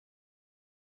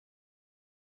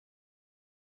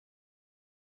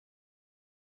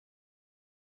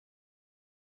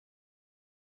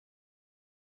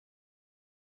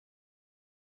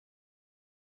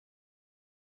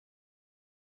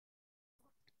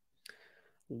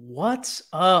What's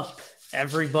up,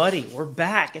 everybody? We're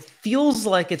back. It feels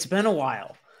like it's been a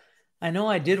while. I know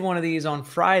I did one of these on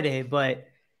Friday, but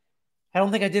I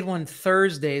don't think I did one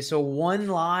Thursday. So one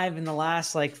live in the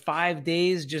last 5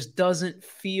 days just doesn't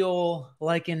feel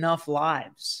like enough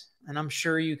lives. And I'm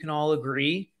sure you can all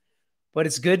agree, but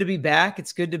it's good to be back.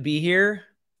 It's good to be here.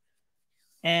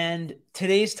 And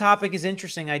today's topic is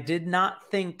interesting. I did not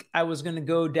think I was going to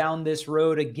go down this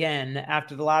road again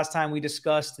after the last time we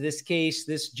discussed this case,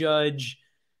 this judge,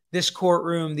 this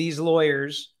courtroom, these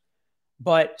lawyers.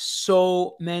 But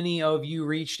so many of you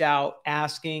reached out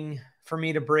asking for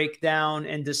me to break down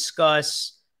and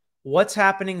discuss what's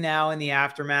happening now in the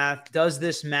aftermath. Does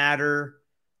this matter?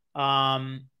 How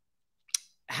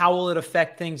will it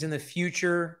affect things in the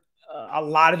future? A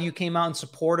lot of you came out in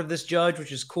support of this judge,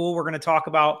 which is cool. We're going to talk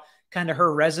about kind of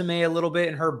her resume a little bit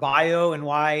and her bio and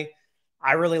why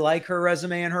I really like her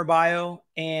resume and her bio.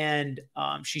 And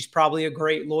she's probably a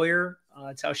great lawyer.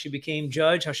 It's how she became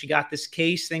judge, how she got this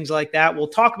case, things like that. We'll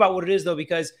talk about what it is, though,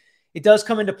 because it does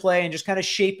come into play and just kind of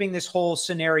shaping this whole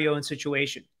scenario and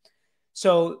situation.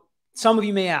 So some of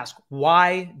you may ask,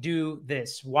 why do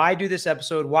this? Why do this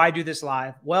episode? Why do this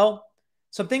live? Well,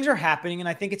 some things are happening, and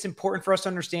I think it's important for us to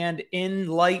understand in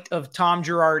light of Tom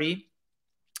Girardi,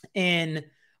 in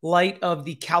light of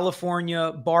the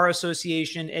California Bar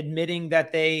Association admitting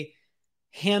that they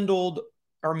handled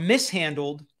or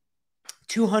mishandled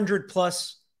 200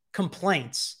 plus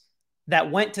complaints that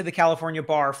went to the California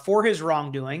Bar for his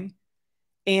wrongdoing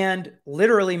and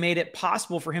literally made it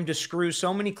possible for him to screw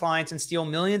so many clients and steal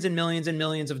millions and millions and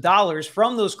millions of dollars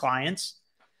from those clients.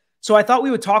 So I thought we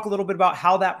would talk a little bit about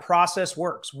how that process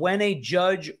works. When a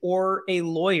judge or a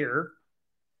lawyer,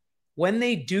 when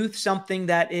they do something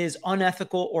that is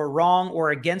unethical or wrong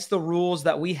or against the rules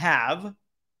that we have,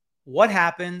 what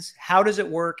happens? How does it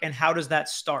work? And how does that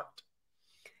start?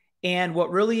 And what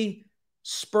really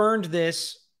spurned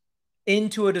this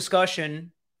into a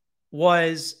discussion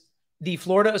was the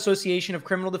Florida Association of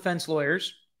Criminal Defense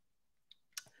Lawyers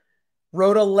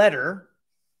wrote a letter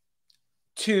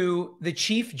to the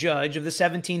chief judge of the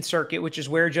 17th Circuit, which is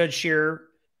where Judge Shearer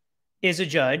is a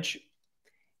judge.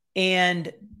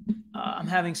 And I'm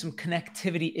having some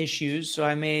connectivity issues, so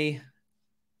I may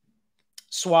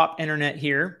swap internet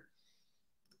here.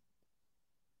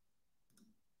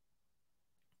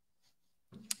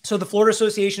 So the Florida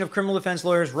Association of Criminal Defense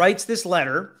Lawyers writes this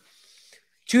letter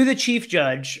to the chief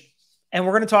judge, and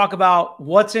we're going to talk about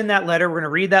what's in that letter. We're going to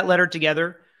read that letter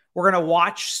together. We're going to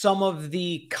watch some of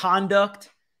the conduct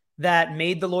that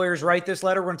made the lawyers write this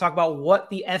letter. We're going to talk about what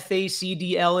the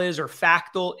FACDL is, or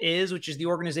Factal is, which is the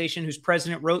organization whose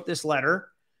president wrote this letter.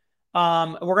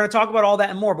 We're going to talk about all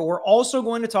that and more, but we're also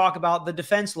going to talk about the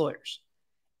defense lawyers.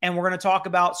 And we're going to talk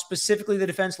about specifically the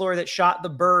defense lawyer that shot the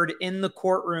bird in the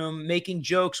courtroom, making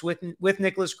jokes with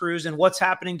Nikolas Cruz, and what's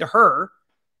happening to her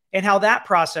and how that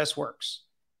process works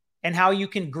and how you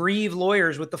can grieve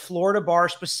lawyers with the Florida Bar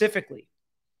specifically.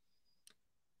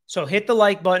 So hit the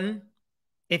like button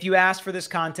if you asked for this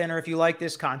content or if you like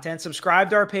this content. Subscribe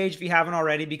to our page if you haven't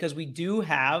already, because we do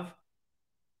have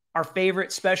our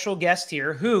favorite special guest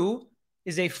here, who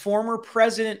is a former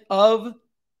president of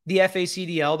the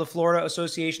FACDL, the Florida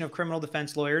Association of Criminal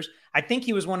Defense Lawyers. I think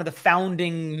he was one of the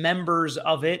founding members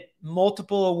of it,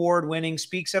 multiple award winning,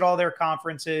 speaks at all their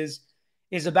conferences,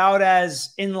 is about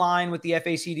as in line with the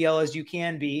FACDL as you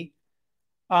can be.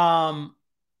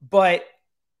 But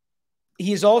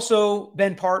he's also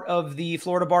been part of the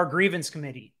Florida Bar Grievance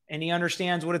Committee, and he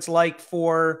understands what it's like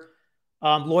for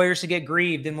lawyers to get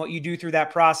grieved and what you do through that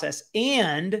process.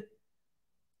 And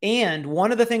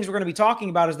one of the things we're going to be talking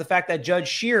about is the fact that Judge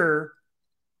Shearer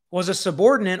was a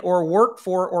subordinate or worked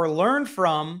for or learned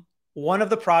from one of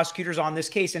the prosecutors on this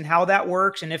case, and how that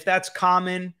works and if that's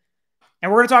common.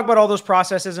 And we're going to talk about all those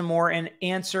processes and more and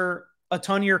answer a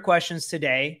ton of your questions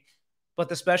today. But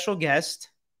the special guest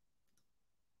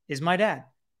is my dad,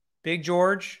 Big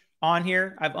George, on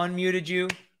here. I've unmuted you.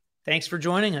 Thanks for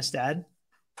joining us, Dad.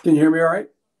 Can you hear me all right?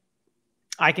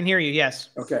 I can hear you, yes.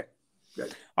 Okay,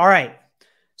 good. All right.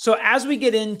 So as we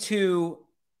get into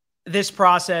this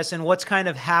process and what's kind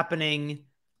of happening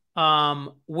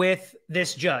with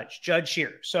this judge, Judge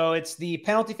Shearer. So it's the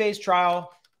penalty phase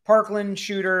trial, Parkland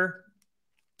shooter,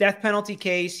 death penalty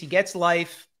case. He gets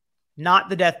life, not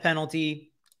the death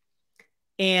penalty.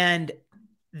 And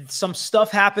some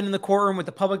stuff happened in the courtroom with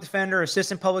the public defender,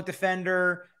 assistant public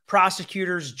defender,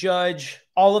 prosecutors, judge,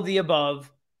 all of the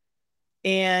above.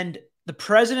 And the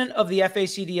president of the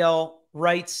FACDL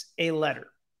writes a letter.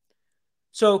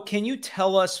 So can you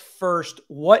tell us first,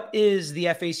 what is the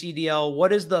FACDL?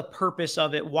 What is the purpose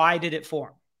of it? Why did it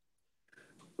form?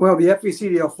 Well, the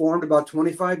FACDL formed about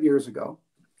 25 years ago,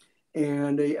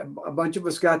 and a bunch of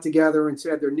us got together and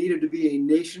said there needed to be a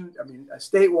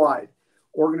statewide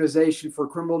organization for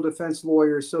criminal defense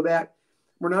lawyers so that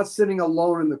we're not sitting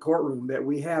alone in the courtroom, that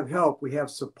we have help, we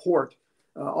have support.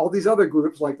 All these other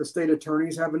groups, like the state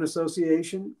attorneys, have an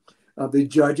association. The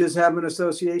judges have an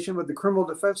association, but the criminal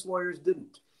defense lawyers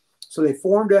didn't. So they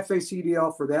formed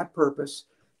FACDL for that purpose,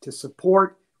 to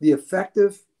support the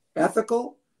effective,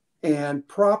 ethical, and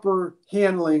proper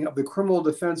handling of the criminal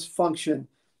defense function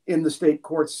in the state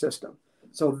court system.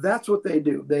 So that's what they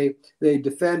do. They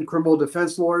defend criminal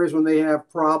defense lawyers when they have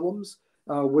problems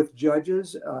with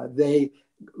judges. They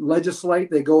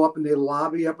legislate. They go up and they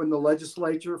lobby up in the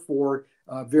legislature for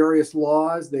various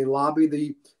laws. They lobby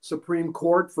the Supreme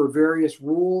Court for various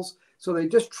rules. So they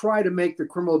just try to make the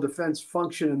criminal defense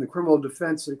function and the criminal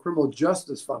defense and criminal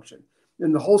justice function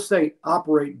in the whole state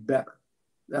operate better.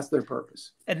 That's their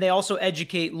purpose. And they also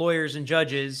educate lawyers and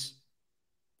judges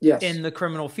in the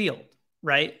criminal field,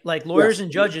 right? Like lawyers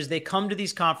and judges, they come to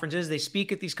these conferences, they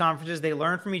speak at these conferences, they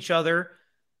learn from each other.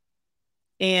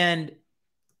 And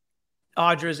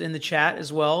Audra's in the chat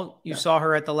as well. You saw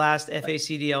her at the last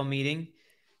FACDL meeting.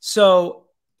 So,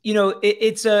 you know,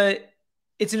 it's an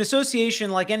association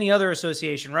like any other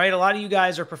association, right? A lot of you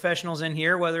guys are professionals in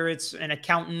here, whether it's an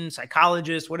accountant,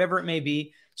 psychologist, whatever it may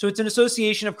be. So it's an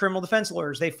association of criminal defense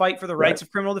lawyers. They fight for the rights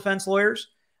of criminal defense lawyers.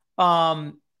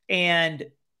 And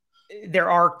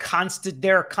there are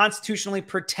constitutionally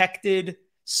protected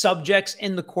subjects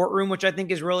in the courtroom, which I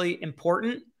think is really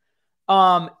important.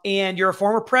 And you're a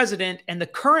former president, and the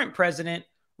current president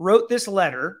wrote this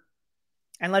letter.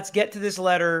 And let's get to this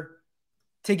letter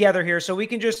together here so we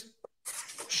can just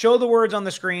show the words on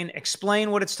the screen,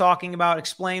 explain what it's talking about,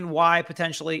 explain why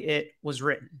potentially it was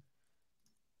written.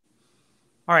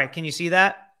 All right. Can you see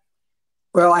that?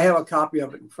 Well, I have a copy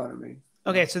of it in front of me.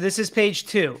 Okay. So this is page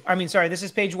 2. This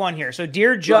is page 1 here. So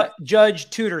dear Judge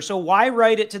Tudor. So why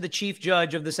write it to the chief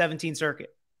judge of the 17th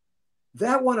Circuit?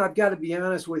 That one, I've got to be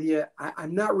honest with you,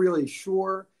 I'm not really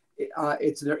sure.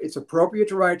 It's appropriate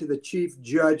to write to the chief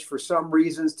judge for some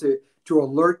reasons to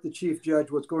alert the chief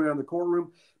judge what's going on in the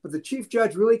courtroom. But the chief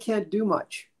judge really can't do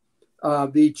much.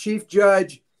 The chief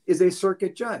judge is a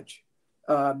circuit judge.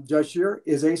 Judge Shearer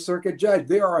is a circuit judge.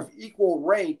 They are of equal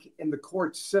rank in the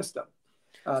court system.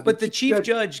 But the chief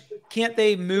judge, can't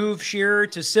they move Shearer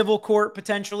to civil court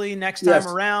potentially next time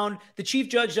around? The chief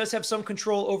judge does have some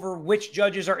control over which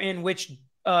judges are in which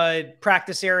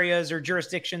practice areas or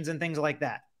jurisdictions and things like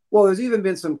that. Well, there's even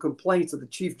been some complaints that the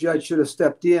chief judge should have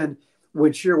stepped in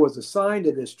when Shearer was assigned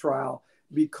to this trial,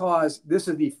 because this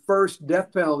is the first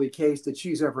death penalty case that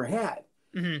she's ever had.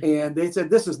 Mm-hmm. And they said,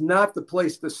 this is not the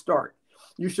place to start.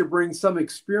 You should bring some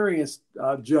experienced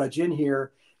judge in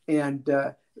here. And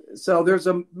so there's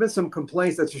been some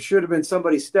complaints that there should have been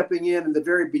somebody stepping in the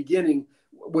very beginning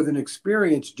with an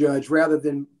experienced judge rather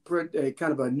than put a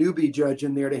kind of a newbie judge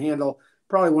in there to handle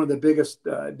probably one of the biggest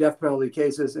death penalty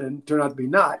cases, and turned out to be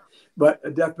not, but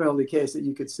a death penalty case that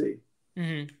you could see.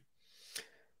 Mm-hmm.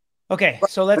 Okay,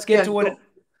 so let's get to what...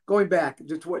 Going back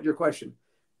just to what your question.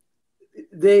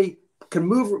 They can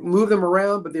move them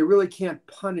around, but they really can't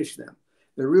punish them.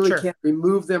 They really can't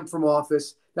remove them from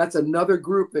office. That's another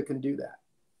group that can do that.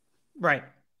 Right.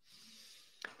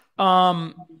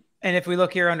 And if we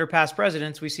look here under past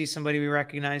presidents, we see somebody we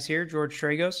recognize here, George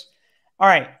Tragos. All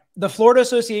right. The Florida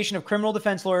Association of Criminal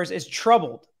Defense Lawyers is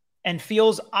troubled and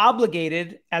feels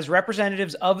obligated as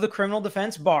representatives of the criminal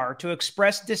defense bar to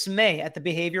express dismay at the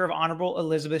behavior of Honorable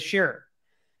Elizabeth Shearer.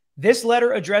 This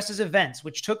letter addresses events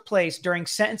which took place during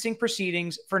sentencing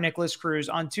proceedings for Nikolas Cruz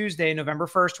on Tuesday, November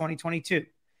 1st, 2022.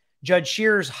 Judge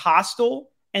Shearer's hostile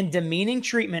and demeaning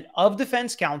treatment of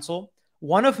defense counsel,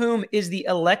 one of whom is the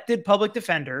elected public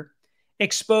defender,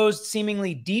 exposed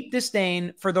seemingly deep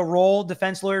disdain for the role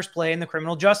defense lawyers play in the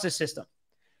criminal justice system.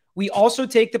 We also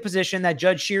take the position that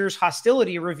Judge Shearer's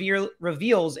hostility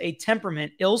reveals a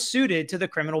temperament ill-suited to the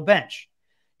criminal bench.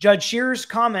 Judge Shearer's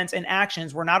comments and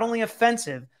actions were not only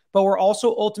offensive, but were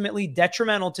also ultimately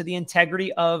detrimental to the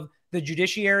integrity of the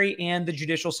judiciary and the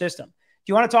judicial system.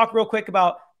 Do you want to talk real quick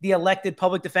about the elected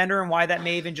public defender and why that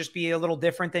may even just be a little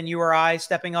different than you or I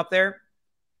stepping up there?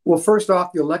 Well, first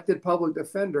off, the elected public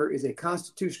defender is a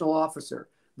constitutional officer.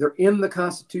 They're in the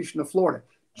Constitution of Florida,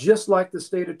 just like the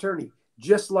state attorney,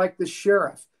 just like the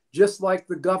sheriff, just like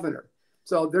the governor.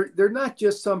 So they're not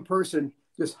just some person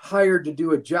just hired to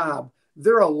do a job.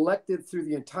 They're elected through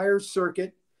the entire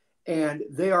circuit, and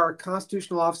they are a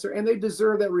constitutional officer, and they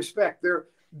deserve that respect.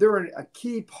 They're a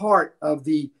key part of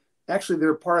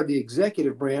they're part of the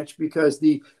executive branch because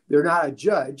they're not a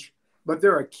judge, but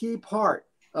they're a key part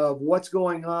of what's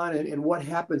going on and what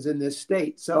happens in this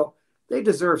state. So they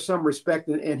deserve some respect,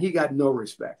 and he got no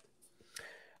respect.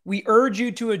 We urge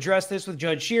you to address this with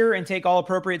Judge Shearer and take all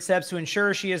appropriate steps to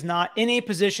ensure she is not in a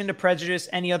position to prejudice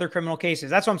any other criminal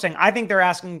cases. That's what I'm saying. I think they're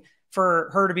asking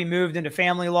for her to be moved into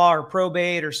family law or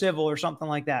probate or civil or something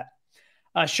like that.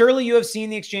 Surely you have seen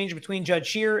the exchange between Judge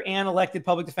Shearer and elected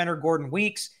public defender Gordon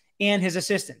Weeks and his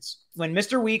assistants. When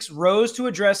Mr. Weeks rose to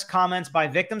address comments by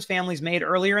victims' families made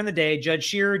earlier in the day, Judge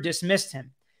Shearer dismissed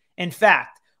him. In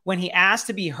fact, when he asked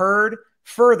to be heard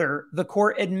further, the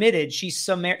court admitted she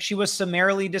was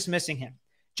summarily dismissing him.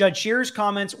 Judge Shearer's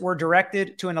comments were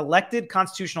directed to an elected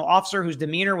constitutional officer whose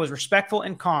demeanor was respectful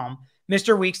and calm.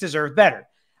 Mr. Weeks deserved better.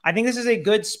 I think this is a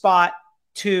good spot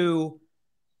to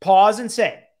pause and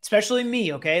say, especially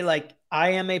me, okay? Like,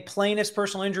 I am a plaintiff's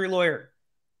personal injury lawyer.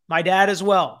 My dad as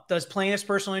well does plaintiff's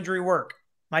personal injury work.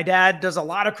 My dad does a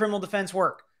lot of criminal defense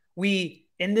work. We,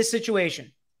 in this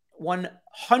situation,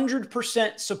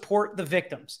 100% support the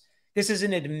victims. This is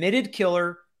an admitted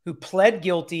killer who pled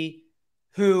guilty,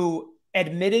 who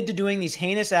admitted to doing these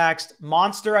heinous acts.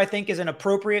 Monster, I think, is an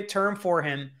appropriate term for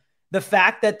him. The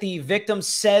fact that the victims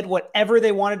said whatever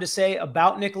they wanted to say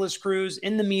about Nikolas Cruz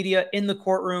in the media, in the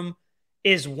courtroom,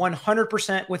 is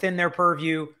 100% within their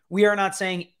purview. We are not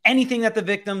saying anything that the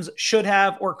victims should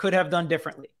have or could have done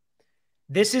differently.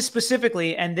 This is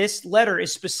specifically, and this letter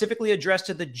is specifically addressed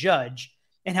to the judge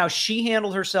and how she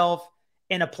handled herself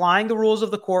in applying the rules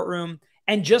of the courtroom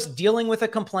and just dealing with a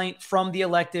complaint from the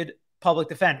elected public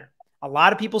defender. A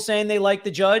lot of people saying they like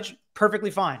the judge,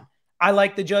 perfectly fine. I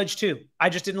like the judge too. I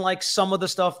just didn't like some of the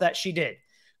stuff that she did.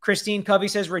 Christine Covey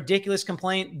says, ridiculous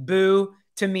complaint, boo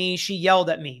to me, she yelled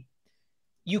at me.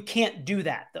 You can't do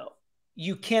that though.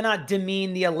 You cannot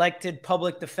demean the elected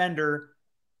public defender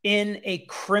in a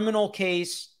criminal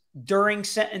case during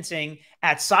sentencing.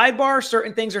 At sidebar,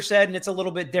 certain things are said and it's a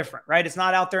little bit different, right? It's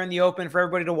not out there in the open for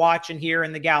everybody to watch and hear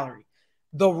in the gallery.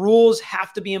 The rules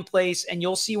have to be in place, and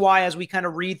you'll see why as we kind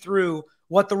of read through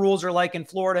what the rules are like in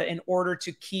Florida in order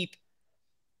to keep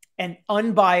an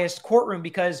unbiased courtroom,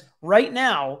 because right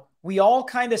now we all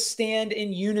kind of stand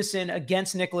in unison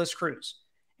against Nikolas Cruz,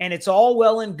 and it's all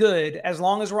well and good as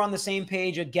long as we're on the same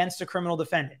page against a criminal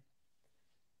defendant.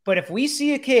 But if we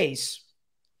see a case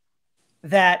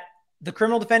that the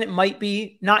criminal defendant might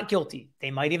be not guilty,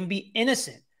 they might even be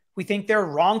innocent, we think they're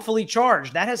wrongfully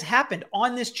charged. That has happened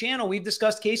on this channel. We've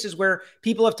discussed cases where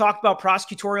people have talked about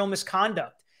prosecutorial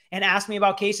misconduct and asked me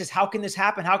about cases. How can this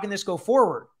happen? How can this go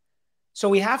forward? So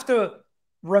we have to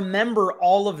remember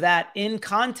all of that in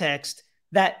context,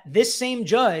 that this same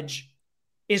judge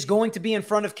is going to be in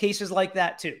front of cases like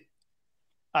that too.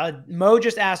 Mo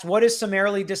just asked, what is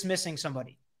summarily dismissing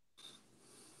somebody?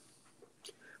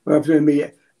 Well,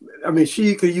 I mean,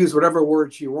 she could use whatever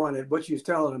word she wanted. What she's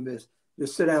telling him is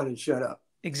just sit down and shut up.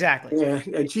 Exactly.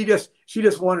 And she just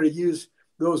wanted to use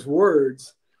those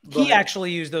words. He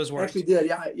actually used those words. Actually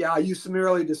did. Yeah. You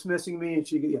summarily dismissing me, and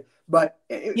she. But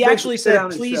he actually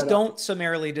said, "Please don't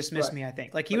summarily dismiss me." I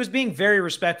think, like, he was being very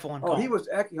respectful and calm.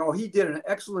 He did an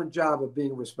excellent job of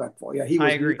being respectful. Yeah, he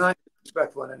was not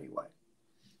respectful in any way.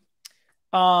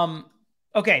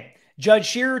 Okay. Judge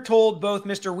Shearer told both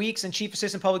Mr. Weeks and Chief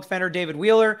Assistant Public Defender David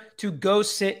Wheeler to go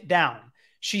sit down.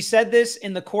 She said this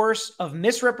in the course of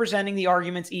misrepresenting the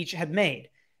arguments each had made.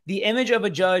 The image of a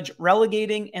judge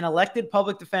relegating an elected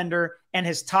public defender and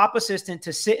his top assistant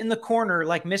to sit in the corner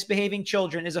like misbehaving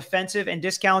children is offensive and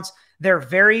discounts their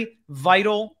very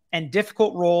vital and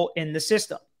difficult role in the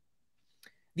system.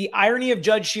 The irony of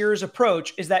Judge Shearer's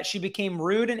approach is that she became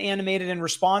rude and animated in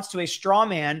response to a straw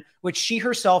man which she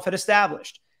herself had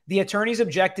established. The attorneys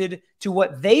objected to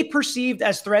what they perceived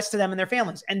as threats to them and their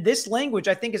families. And this language,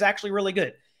 I think, is actually really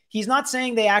good. He's not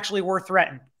saying they actually were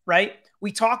threatened, right?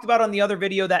 We talked about on the other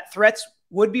video that threats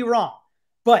would be wrong,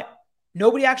 but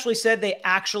nobody actually said they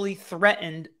actually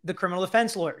threatened the criminal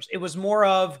defense lawyers. It was more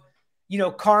of,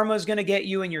 karma is going to get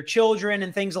you and your children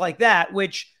and things like that,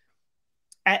 which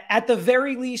at the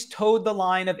very least towed the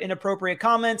line of inappropriate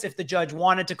comments. If the judge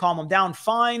wanted to calm them down,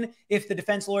 fine. If the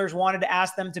defense lawyers wanted to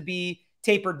ask them to be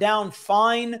tapered down,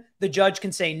 fine. The judge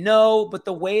can say no, but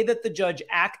the way that the judge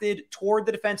acted toward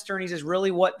the defense attorneys is really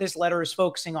what this letter is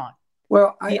focusing on.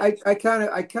 Well, I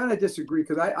kind of disagree,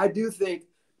 because I do think,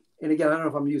 and again, I don't know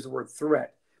if I'm using the word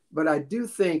threat, but I do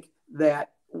think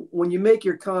that when you make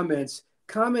your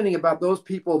commenting about those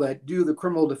people that do the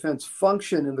criminal defense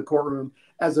function in the courtroom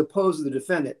as opposed to the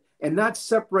defendant, and not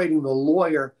separating the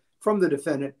lawyer from the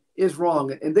defendant, is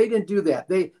wrong. And they didn't do that.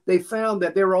 They found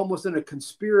that they were almost in a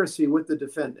conspiracy with the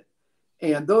defendant.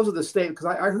 And those are the statements,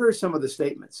 because I heard some of the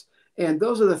statements, and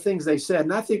those are the things they said.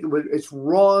 And I think it's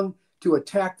wrong to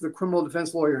attack the criminal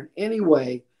defense lawyer in any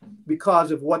way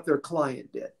because of what their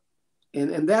client did.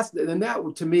 And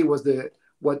that to me was the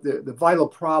vital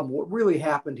problem, what really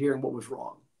happened here and what was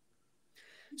wrong.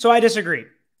 So I disagree.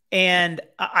 And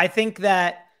I think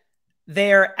that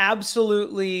they're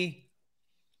absolutely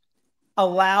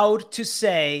allowed to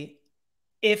say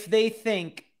if they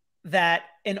think that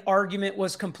an argument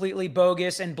was completely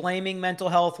bogus and blaming mental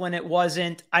health when it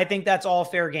wasn't. I think that's all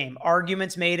fair game.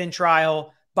 Arguments made in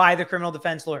trial by the criminal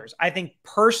defense lawyers. I think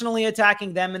personally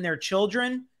attacking them and their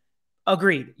children,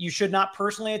 agreed. You should not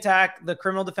personally attack the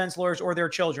criminal defense lawyers or their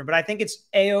children. But I think it's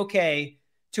A-okay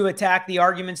to attack the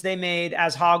arguments they made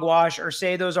as hogwash or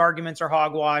say those arguments are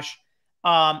hogwash.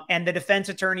 And the defense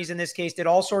attorneys in this case did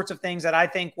all sorts of things that I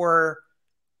think were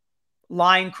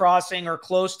line crossing or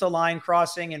close to line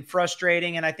crossing and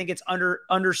frustrating. And I think it's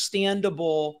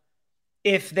understandable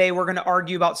if they were going to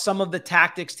argue about some of the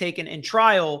tactics taken in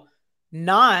trial,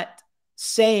 not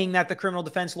saying that the criminal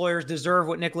defense lawyers deserve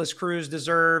what Nikolas Cruz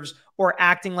deserves or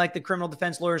acting like the criminal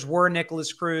defense lawyers were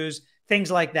Nikolas Cruz, things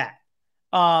like that.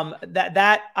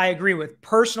 That I agree with.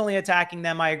 Personally attacking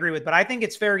them, I agree with. But I think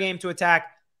it's fair game to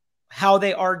attack how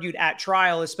they argued at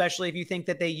trial, especially if you think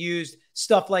that they used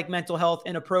stuff like mental health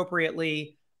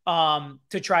inappropriately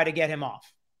to try to get him off.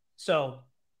 So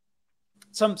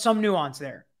some nuance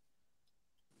there.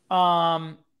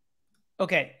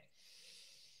 Okay.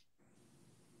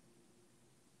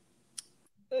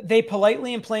 They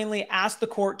politely and plainly asked the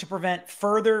court to prevent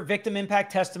further victim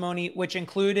impact testimony, which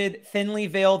included thinly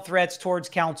veiled threats towards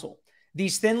counsel.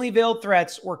 These thinly veiled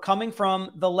threats were coming from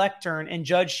the lectern in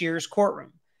Judge Shear's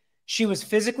courtroom. She was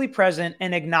physically present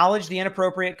and acknowledged the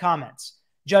inappropriate comments.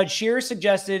 Judge Shear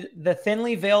suggested the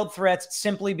thinly veiled threats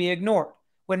simply be ignored.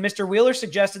 When Mr. Wheeler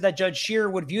suggested that Judge Shear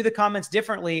would view the comments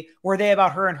differently, were they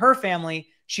about her and her family,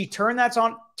 she turned that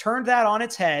on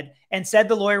its head and said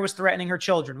the lawyer was threatening her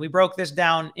children. We broke this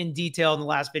down in detail in the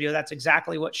last video. That's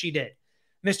exactly what she did.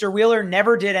 Mr. Wheeler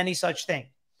never did any such thing.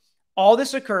 All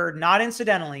this occurred, not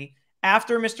incidentally,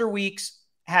 after Mr. Weeks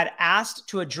had asked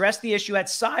to address the issue at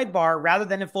sidebar rather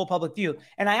than in full public view.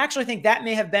 And I actually think that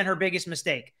may have been her biggest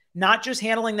mistake, not just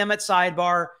handling them at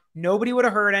sidebar. Nobody would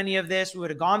have heard any of this. We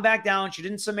would have gone back down. She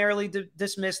didn't summarily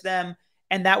dismiss them.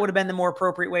 And that would have been the more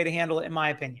appropriate way to handle it, in my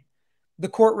opinion. The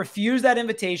court refused that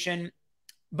invitation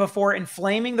before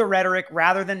inflaming the rhetoric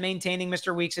rather than maintaining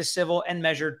Mr. Weeks' civil and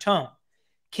measured tone.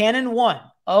 Canon 1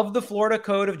 of the Florida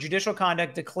Code of Judicial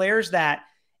Conduct declares that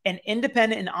an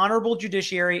independent and honorable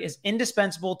judiciary is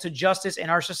indispensable to justice in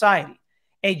our society.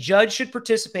 A judge should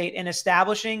participate in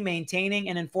establishing, maintaining,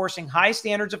 and enforcing high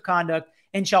standards of conduct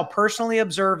and shall personally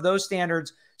observe those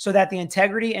standards so that the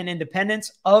integrity and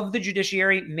independence of the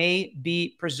judiciary may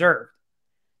be preserved.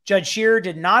 Judge Shear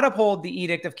did not uphold the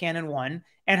edict of Canon 1,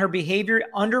 and her behavior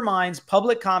undermines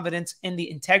public confidence in the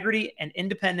integrity and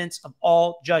independence of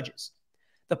all judges.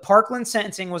 The Parkland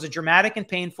sentencing was a dramatic and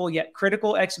painful yet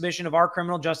critical exhibition of our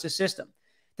criminal justice system.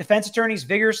 Defense attorneys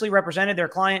vigorously represented their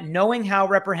client, knowing how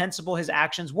reprehensible his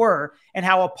actions were and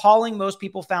how appalling most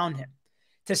people found him.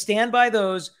 To stand by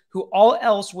those who all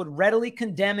else would readily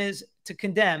condemn is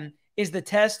the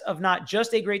test of not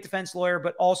just a great defense lawyer,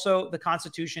 but also the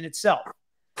Constitution itself.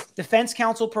 Defense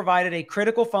counsel provided a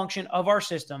critical function of our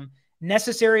system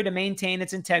necessary to maintain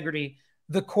its integrity.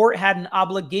 The court had an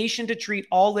obligation to treat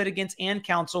all litigants and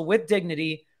counsel with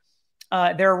dignity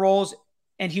their roles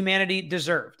and humanity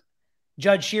deserved.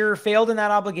 Judge Shearer failed in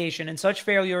that obligation, and such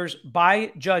failures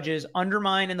by judges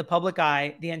undermine in the public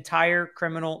eye the entire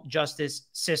criminal justice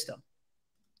system.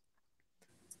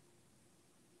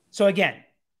 So again,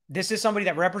 this is somebody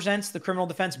that represents the criminal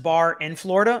defense bar in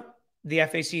Florida, the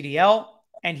FACDL,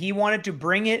 and he wanted to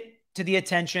bring it to the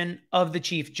attention of the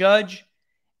chief judge.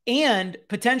 And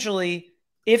potentially,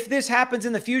 if this happens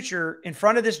in the future in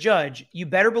front of this judge, you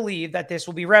better believe that this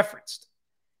will be referenced.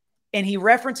 And he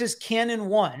references Canon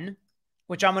 1,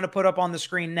 which I'm going to put up on the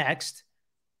screen next,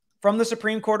 from the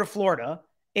Supreme Court of Florida.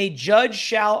 A judge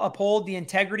shall uphold the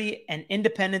integrity and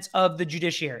independence of the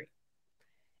judiciary.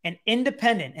 An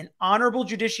independent and honorable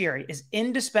judiciary is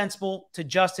indispensable to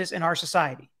justice in our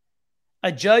society.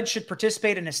 A judge should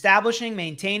participate in establishing,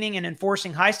 maintaining, and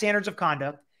enforcing high standards of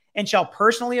conduct and shall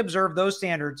personally observe those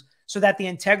standards so that the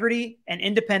integrity and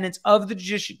independence of the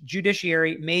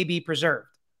judiciary may be preserved.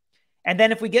 And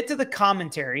then if we get to the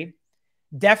commentary,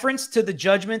 deference to the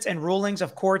judgments and rulings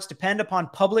of courts depend upon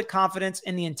public confidence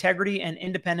in the integrity and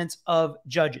independence of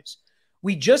judges.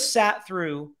 We just sat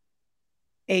through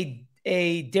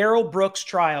a Darrell Brooks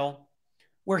trial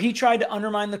where he tried to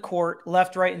undermine the court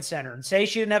left, right, and center and say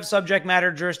she didn't have subject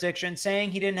matter jurisdiction, saying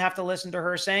he didn't have to listen to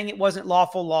her, saying it wasn't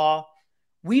lawful law.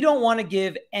 We don't want to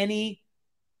give any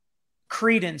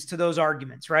credence to those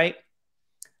arguments, right?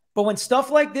 But when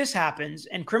stuff like this happens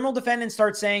and criminal defendants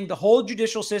start saying the whole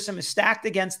judicial system is stacked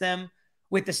against them,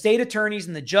 with the state attorneys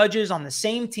and the judges on the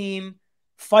same team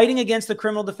fighting against the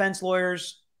criminal defense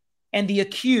lawyers and the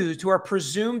accused who are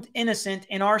presumed innocent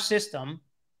in our system,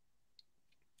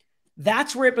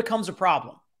 that's where it becomes a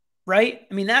problem, right?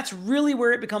 I mean, that's really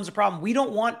where it becomes a problem. We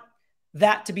don't want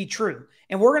that to be true.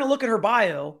 And we're going to look at her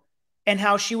bio and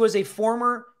how she was a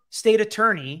former state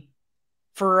attorney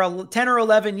for 10 or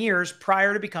 11 years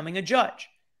prior to becoming a judge.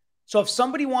 So if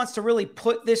somebody wants to really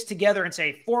put this together and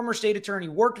say, former state attorney,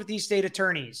 worked with these state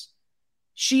attorneys,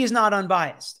 she is not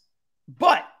unbiased.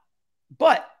 But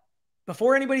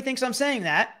before anybody thinks I'm saying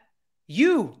that,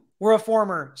 you were a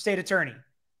former state attorney.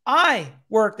 I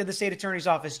worked at the state attorney's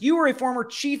office. You were a former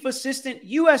chief assistant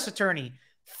U.S. attorney,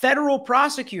 federal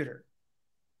prosecutor,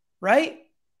 right?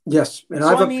 Yes. And so,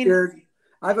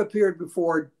 I've appeared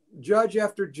before judge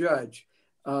after judge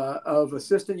of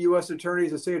assistant U.S.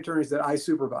 attorneys and state attorneys that I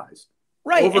supervised.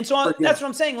 Right. And so that's what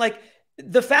I'm saying. Like,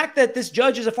 the fact that this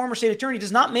judge is a former state attorney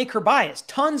does not make her biased.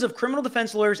 Tons of criminal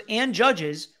defense lawyers and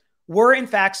judges were, in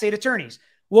fact, state attorneys.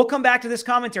 We'll come back to this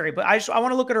commentary, but I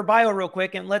want to look at her bio real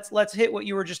quick, and let's hit what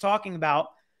you were just talking about,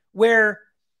 where,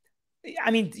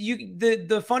 I mean,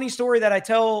 the funny story that I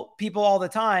tell people all the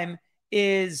time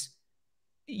is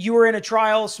you were in a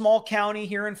trial, small county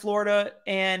here in Florida,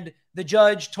 and the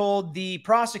judge told the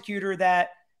prosecutor that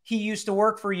he used to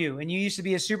work for you and you used to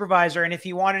be a supervisor, and if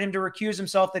he wanted him to recuse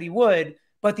himself that he would,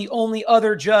 but the only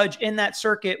other judge in that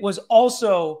circuit was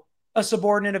also a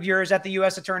subordinate of yours at the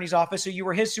U.S. Attorney's Office, so you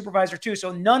were his supervisor too.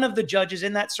 So none of the judges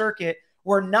in that circuit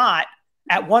were not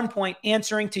at one point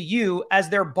answering to you as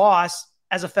their boss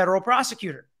as a federal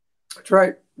prosecutor. That's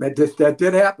right. That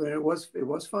did happen. It was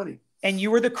funny. And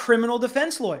you were the criminal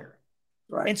defense lawyer.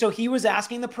 Right. And so he was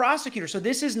asking the prosecutor. So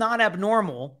this is not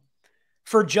abnormal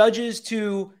for judges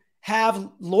to have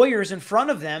lawyers in front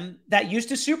of them that used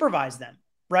to supervise them,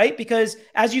 right? Because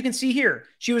as you can see here,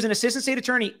 she was an assistant state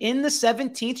attorney in the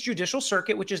 17th Judicial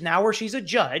Circuit, which is now where she's a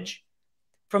judge,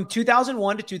 from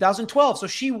 2001 to 2012. So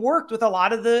she worked with a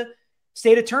lot of the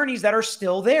state attorneys that are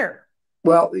still there.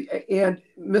 Well, and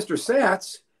Mr.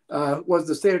 Satz was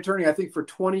the state attorney, I think, for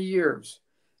 20 years.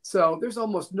 So there's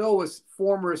almost no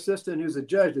former assistant who's a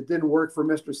judge that didn't work for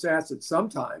Mr. Satz at some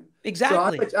time.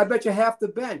 Exactly. So I bet you half the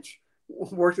bench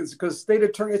worked, because state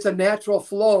attorney, it's a natural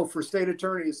flow for state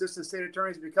attorneys, assistant state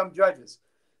attorneys to become judges.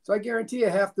 So I guarantee you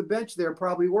half the bench there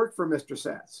probably worked for Mr.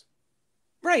 Satz.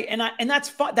 Right. And that's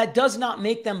fun. That does not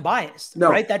make them biased. No,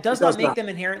 right. That does not make them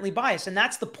inherently biased. And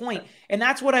that's the point. And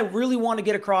that's what I really want to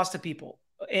get across to people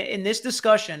in this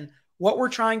discussion. What we're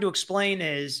trying to explain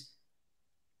is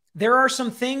there are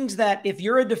some things that if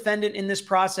you're a defendant in this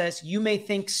process, you may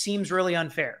think seems really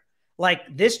unfair. Like,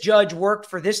 this judge worked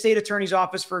for this state attorney's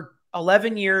office for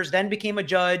 11 years, then became a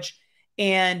judge.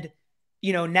 And,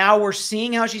 you know, now we're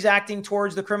seeing how she's acting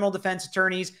towards the criminal defense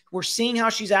attorneys. We're seeing how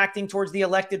she's acting towards the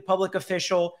elected public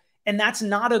official. And that's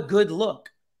not a good look.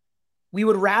 We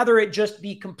would rather it just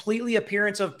be completely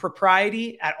appearance of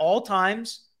propriety at all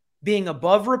times, being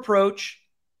above reproach,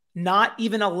 not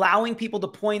even allowing people to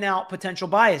point out potential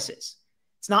biases.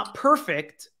 It's not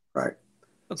perfect. Right.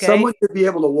 Okay. Someone should be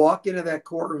able to walk into that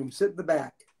courtroom, sit in the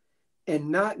back, and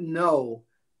not know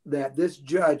that this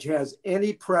judge has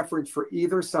any preference for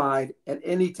either side at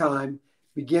any time,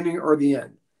 beginning or the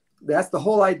end. That's the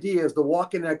whole idea, is to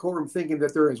walk in that courtroom thinking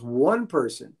that there is one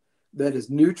person that is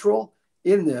neutral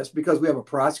in this, because we have a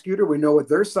prosecutor, we know what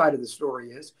their side of the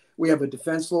story is. We have a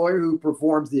defense lawyer who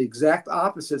performs the exact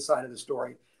opposite side of the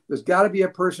story. There's got to be a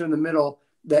person in the middle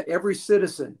that every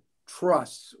citizen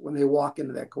trusts when they walk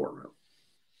into that courtroom.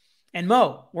 And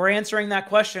Mo, we're answering that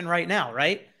question right now,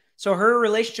 right? So her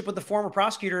relationship with the former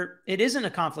prosecutor, it isn't a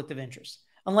conflict of interest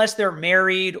unless they're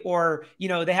married or, you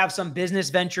know, they have some business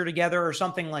venture together or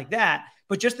something like that.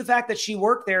 But just the fact that she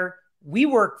worked there, we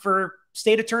work for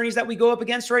state attorneys that we go up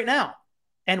against right now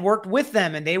and worked with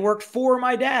them, and they worked for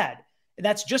my dad. And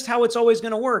that's just how it's always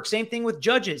going to work. Same thing with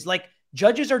judges. Like,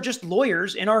 judges are just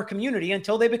lawyers in our community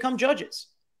until they become judges.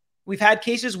 We've had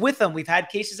cases with them. We've had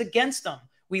cases against them.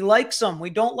 We like some. We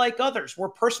don't like others. We're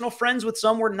personal friends with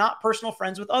some. We're not personal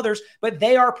friends with others, but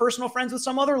they are personal friends with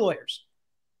some other lawyers.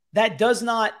 That does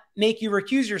not make you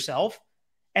recuse yourself.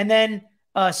 And then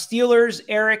Steelers,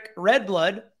 Eric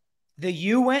Redblood, the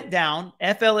U went down,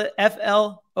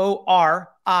 F-L-O-R-I,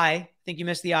 I think you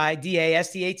missed the I,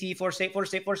 D-A-S-T-A-T, Florida State, Florida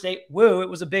State, Florida State. Woo, it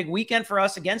was a big weekend for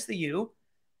us against the U.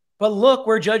 But look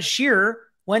where Judge Shearer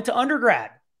went to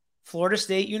undergrad, Florida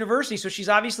State University. So she's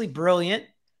obviously brilliant.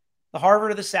 The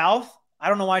Harvard of the South. I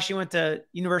don't know why she went to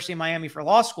University of Miami for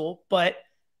law school, but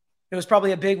It was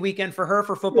probably a big weekend for her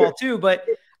for football too. But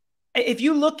if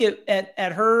you look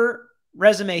at her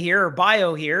resume here or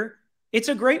bio here, it's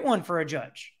a great one for a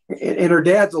judge. And her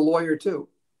dad's a lawyer too.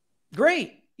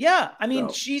 Great. Yeah. I mean,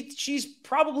 So, she's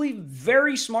probably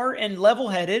very smart and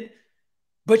level-headed,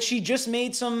 but she just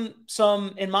made some,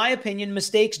 in my opinion,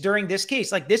 mistakes during this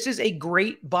case. Like, this is a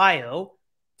great bio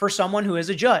for someone who is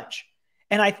a judge.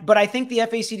 But I think the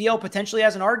FACDL potentially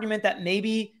has an argument that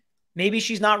maybe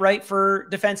she's not right for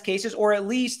defense cases, or at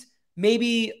least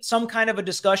maybe some kind of a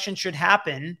discussion should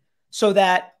happen so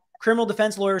that criminal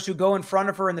defense lawyers who go in front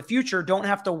of her in the future don't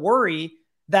have to worry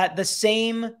that the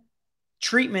same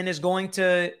treatment is going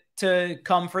to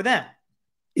come for them.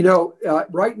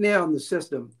 Right now in the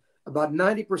system, about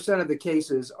 90% of the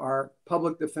cases are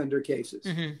public defender cases.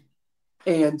 Mm-hmm.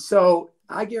 And so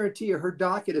I guarantee you her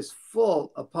docket is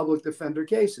full of public defender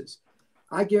cases.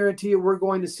 I guarantee you we're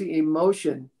going to see a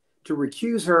motion to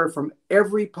recuse her from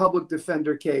every public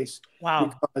defender case.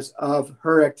 Wow. Because of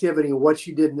her activity and what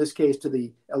she did in this case to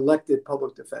the elected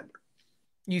public defender.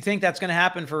 You think that's going to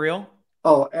happen for real?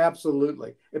 Oh,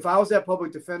 absolutely. If I was that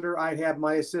public defender, I'd have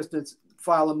my assistants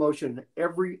file a motion in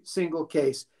every single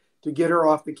case to get her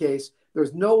off the case.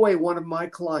 There's no way one of my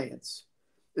clients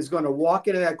is going to walk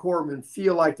into that courtroom and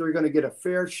feel like they're going to get a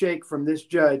fair shake from this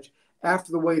judge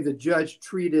after the way the judge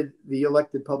treated the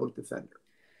elected public defender.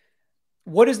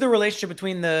 What is the relationship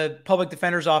between the public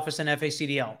defender's office and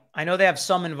FACDL? I know they have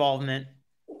some involvement.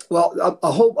 Well,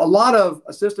 a lot of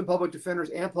assistant public defenders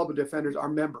and public defenders are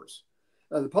members.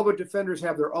 The public defenders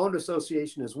have their own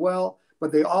association as well,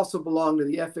 but they also belong to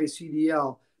the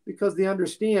FACDL because they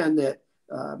understand that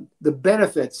the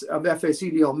benefits of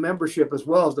FACDL membership as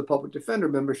well as the public defender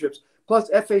memberships, plus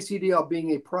FACDL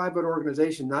being a private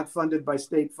organization not funded by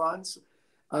state funds,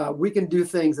 we can do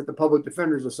things that the Public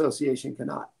Defenders Association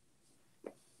cannot.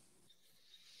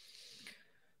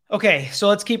 Okay, so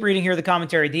let's keep reading here the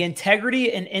commentary. The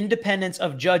integrity and independence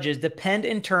of judges depend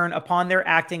in turn upon their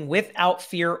acting without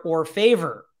fear or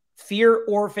favor. Fear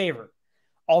or favor.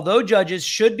 Although judges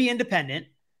should be independent,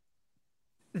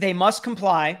 they must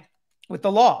comply with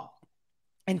the law,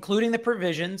 including the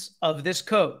provisions of this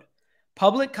code.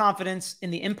 Public confidence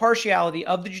in the impartiality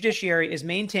of the judiciary is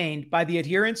maintained by the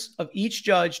adherence of each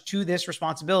judge to this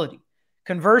responsibility.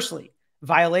 Conversely,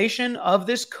 violation of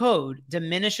this code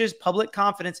diminishes public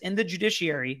confidence in the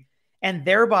judiciary and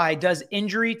thereby does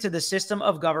injury to the system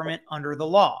of government under the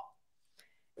law.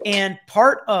 And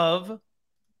part of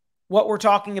what we're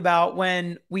talking about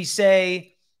when we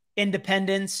say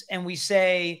independence and we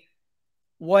say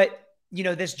what,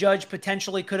 this judge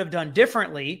potentially could have done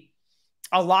differently,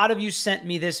 a lot of you sent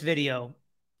me this video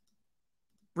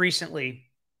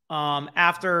recently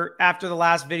after the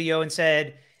last video and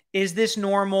said, is this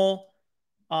normal?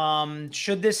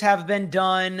 Should this have been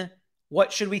done?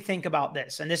 What should we think about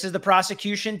this? And this is the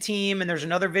prosecution team. And there's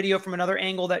another video from another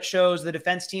angle that shows the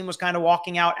defense team was kind of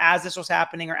walking out as this was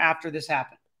happening or after this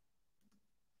happened.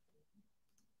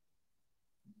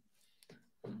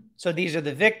 So these are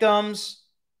the victims.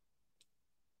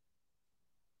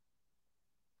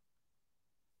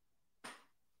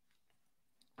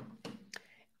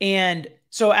 And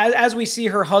so as we see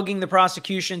her hugging the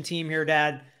prosecution team here,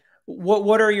 Dad,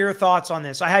 what are your thoughts on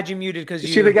this? I had you muted because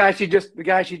you see the guy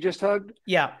she just hugged.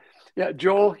 Yeah.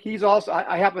 Joel. He's also,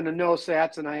 I happen to know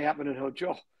Sats and I happen to know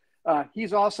Joel.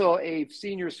 He's also a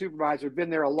senior supervisor, been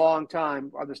there a long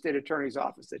time on the state attorney's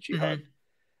office that she hugged.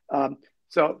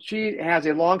 So she has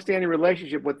a longstanding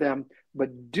relationship with them,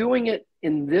 but doing it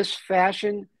in this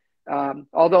fashion,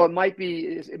 although it might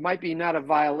be not a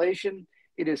violation,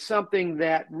 it is something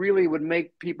that really would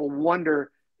make people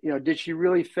wonder, did she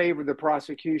really favor the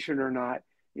prosecution or not?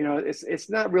 It's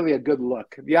not really a good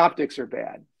look. The optics are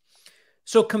bad.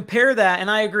 So compare that, and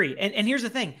I agree. And here's the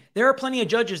thing. There are plenty of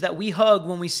judges that we hug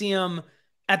when we see them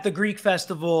at the Greek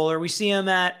festival or we see them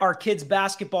at our kids'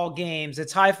 basketball games.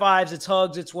 It's high fives, it's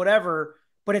hugs, it's whatever,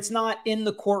 but it's not in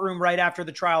the courtroom right after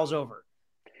the trial's over.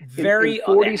 In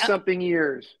 40-something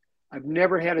years, I've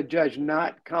never had a judge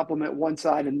not compliment one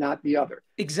side and not the other.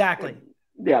 Exactly.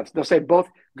 Yeah, they'll say both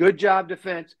good job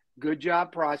defense, good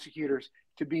job prosecutors,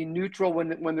 to be neutral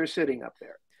when they're sitting up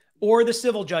there. Or the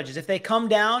civil judges, if they come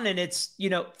down and it's,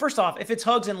 first off, if it's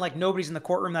hugs and like nobody's in the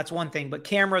courtroom, that's one thing, but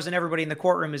cameras and everybody in the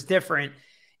courtroom is different.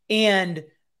 And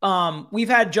we've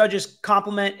had judges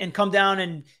compliment and come down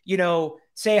and,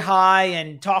 say hi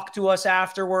and talk to us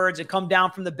afterwards and come down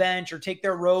from the bench or take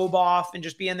their robe off and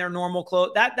just be in their normal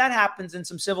clothes. That happens in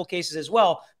some civil cases as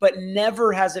well, but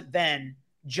never has it been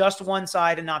just one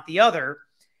side and not the other.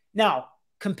 Now,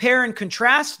 compare and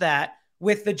contrast that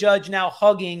with the judge now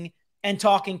hugging and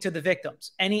talking to the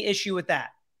victims. Any issue with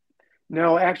that?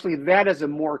 No, actually, that is a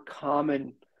more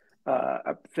common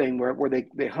thing where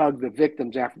they hug the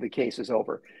victims after the case is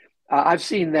over. I've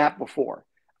seen that before.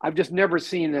 I've just never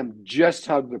seen them just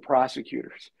hug the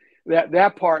prosecutors.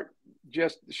 That part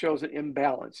just shows an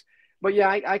imbalance. But yeah,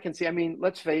 I can see. I mean,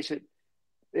 let's face it.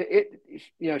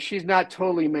 She's not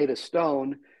totally made of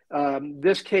stone.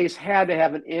 This case had to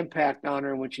have an impact on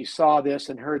her when she saw this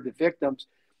and heard the victims.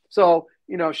 So,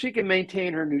 she can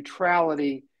maintain her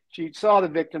neutrality. She saw the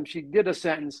victim. She did a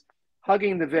sentence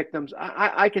hugging the victims.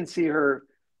 I can see her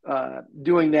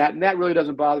doing that. And that really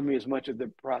doesn't bother me as much as the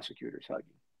prosecutors hugging.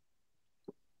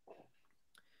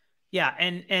 Yeah.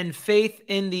 And faith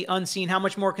in the unseen. How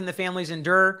much more can the families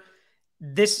endure?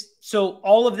 So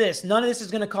all of this, none of this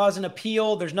is going to cause an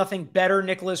appeal. There's nothing better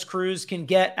Nikolas Cruz can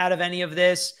get out of any of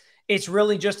this. It's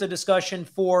really just a discussion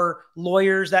for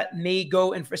lawyers that may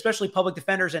go, and especially public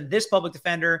defenders and this public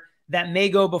defender that may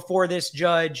go before this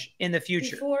judge in the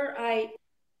future. I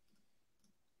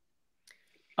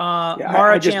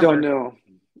just Chandler. don't know.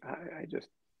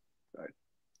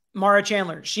 Mara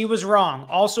Chandler, she was wrong.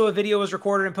 Also, a video was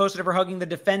recorded and posted of her hugging the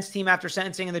defense team after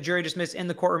sentencing and the jury dismissed in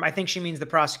the courtroom. I think she means the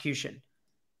prosecution.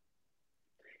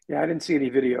 Yeah, I didn't see any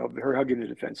video of her hugging the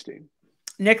defense team.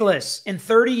 Nikolas, in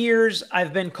 30 years,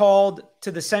 I've been called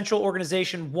to the central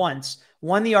organization once,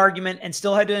 won the argument, and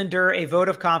still had to endure a vote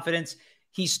of confidence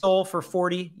he stole for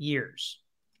 40 years.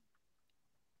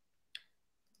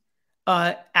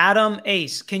 Adam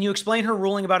Ace, can you explain her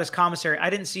ruling about his commissary? I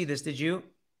didn't see this. Did you?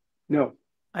 No.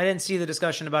 I didn't see the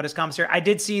discussion about his commissary. I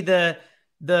did see the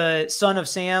son of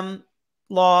Sam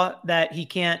law that he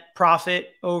can't profit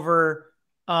over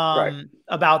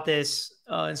about this.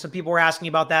 And some people were asking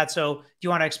about that. So do you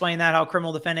want to explain that, how a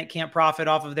criminal defendant can't profit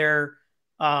off of their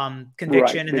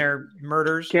conviction and their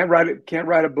murders? Can't write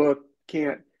a book,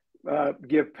 can't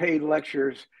give paid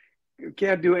lectures,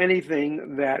 can't do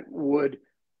anything that would,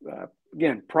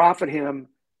 again, profit him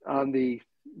on the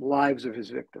lives of his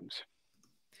victims.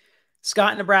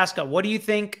 Scott, Nebraska, what do you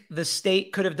think the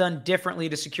state could have done differently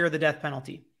to secure the death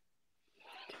penalty?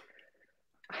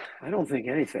 I don't think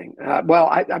anything. Well,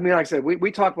 I mean, like I said,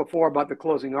 we talked before about the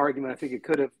closing argument. I think it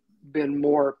could have been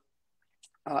more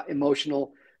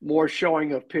emotional, more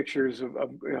showing of pictures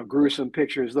of gruesome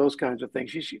pictures, those kinds of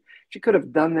things. She could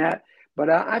have done that,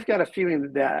 but I've got a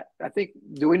feeling that I think.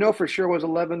 Do we know for sure it was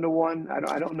 11-1?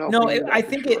 I don't know. No, I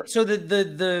think sure. So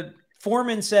the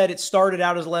foreman said it started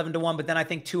out as 11-1, but then I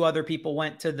think two other people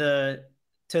went to the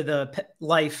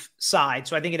life side.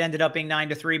 So I think it ended up being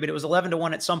 9-3, but it was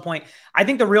 11-1 at some point. I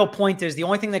think the real point is the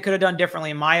only thing they could have done differently,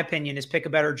 in my opinion, is pick a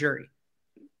better jury.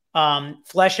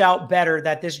 Flesh out better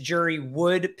that this jury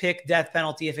would pick death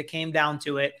penalty if it came down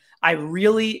to it. I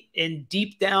really, in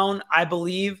deep down, I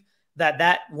believe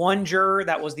that one juror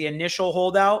that was the initial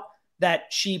holdout,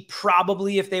 that she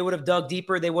probably, if they would have dug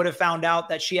deeper, they would have found out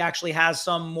that she actually has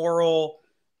some moral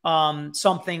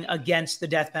something against the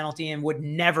death penalty and would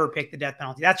never pick the death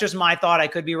penalty. That's just my thought. I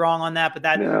could be wrong on that, but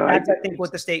that's I think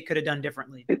what the state could have done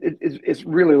differently. It's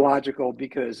really logical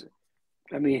because,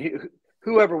 I mean,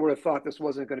 whoever would have thought this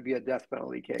wasn't going to be a death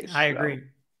penalty case. I agree.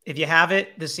 If you have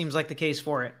it, this seems like the case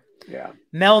for it. Yeah.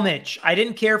 Mel Mitch, I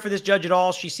didn't care for this judge at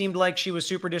all. She seemed like she was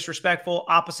super disrespectful,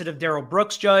 opposite of Darrell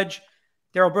Brooks' judge.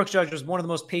 Darrell Brooks' judge was one of the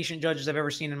most patient judges I've ever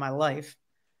seen in my life.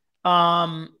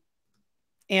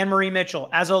 Anne-Marie Mitchell,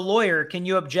 as a lawyer, can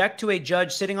you object to a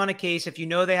judge sitting on a case if you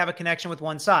know they have a connection with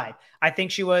one side? I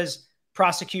think she was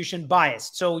prosecution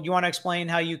biased. So you want to explain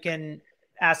how you can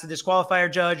ask the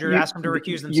disqualifier judge or ask them to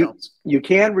recuse themselves? You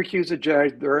can recuse a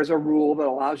judge. There is a rule that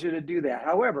allows you to do that.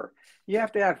 However, you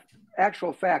have to have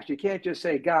actual facts. You can't just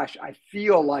say, gosh, I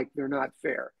feel like they're not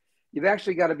fair. You've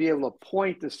actually got to be able to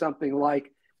point to something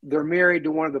like they're married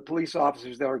to one of the police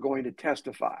officers that are going to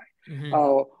testify. Mm-hmm.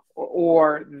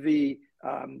 Or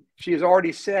she has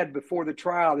already said before the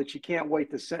trial that she can't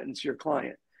wait to sentence your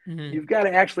client. Mm-hmm. You've got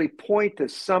to actually point to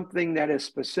something that is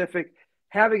specific,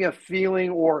 having a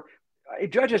feeling, or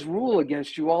judges rule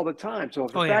against you all the time. So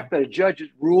if the fact that a judge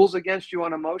rules against you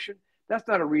on a motion, that's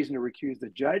not a reason to recuse the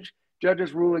judge.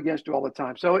 Judges rule against you all the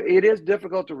time. So it is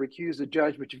difficult to recuse the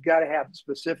judge, but you've got to have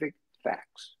specific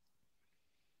facts.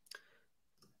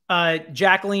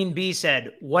 Jacqueline B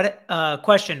said,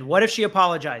 question, what if she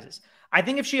apologizes? I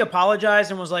think if she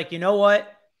apologized and was like, you know what,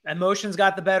 emotions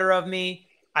got the better of me.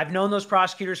 I've known those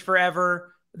prosecutors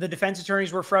forever. The defense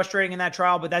attorneys were frustrating in that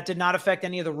trial, but that did not affect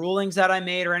any of the rulings that I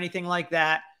made or anything like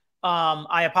that.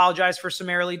 I apologize for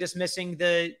summarily dismissing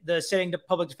the sitting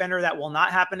public defender. That will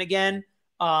not happen again.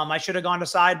 I should have gone to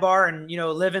sidebar and,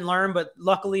 live and learn, but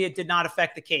luckily it did not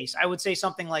affect the case. I would say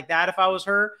something like that if I was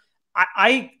her.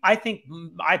 I think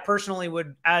I personally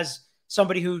would, as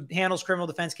somebody who handles criminal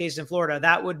defense cases in Florida.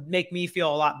 That would make me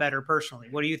feel a lot better personally.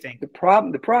 What do you think? The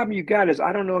problem you got is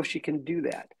I don't know if she can do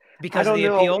that. Because I of don't the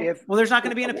know appeal? if, well, there's not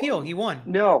going to be an appeal. He won.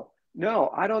 No,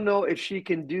 I don't know if she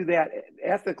can do that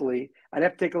ethically. I'd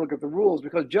have to take a look at the rules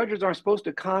because judges aren't supposed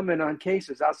to comment on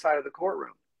cases outside of the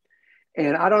courtroom.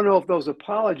 And I don't know if those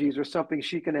apologies are something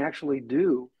she can actually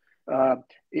do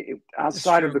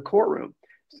outside of the courtroom.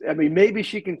 I mean, maybe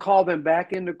she can call them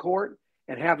back into court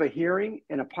and have a hearing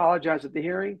and apologize at the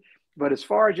hearing. But as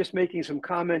far as just making some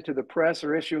comment to the press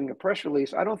or issuing a press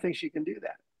release, I don't think she can do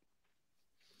that.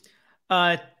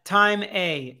 Time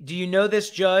A. Do you know this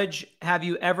judge? Have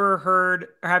you ever heard,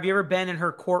 or have you ever been in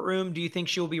her courtroom? Do you think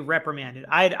she will be reprimanded?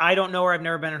 I don't know her. I've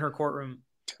never been in her courtroom.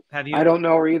 Have you? I don't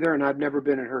know her either, and I've never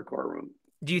been in her courtroom.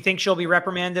 Do you think she'll be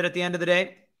reprimanded at the end of the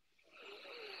day?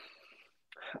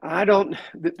 I don't.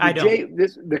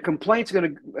 The complaint's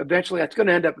going to eventually. It's going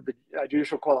to end up at the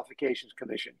Judicial Qualifications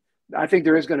Commission. I think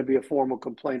there is going to be a formal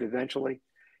complaint eventually,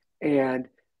 and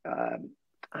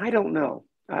I don't know.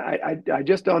 I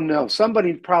just don't know.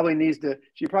 Somebody probably needs to.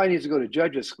 She probably needs to go to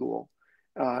judges school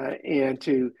and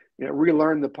to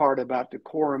relearn the part about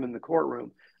decorum in the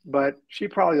courtroom. But she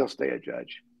probably will stay a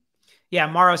judge. Yeah,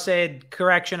 Mara said,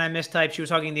 correction, I mistyped. She was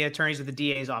talking to the attorneys at the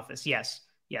DA's office. Yes,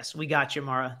 we got you,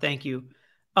 Mara. Thank you.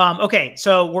 Okay,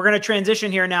 so we're going to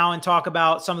transition here now and talk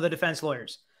about some of the defense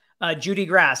lawyers. Judy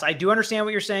Grass, I do understand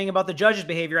what you're saying about the judge's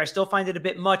behavior. I still find it a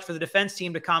bit much for the defense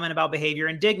team to comment about behavior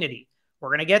and dignity. We're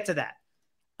going to get to that.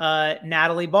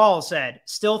 Natalie Ball said,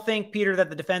 still think, Peter, that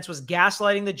the defense was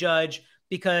gaslighting the judge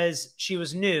because she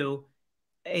was new.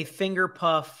 A finger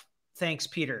puff. Thanks,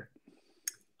 Peter.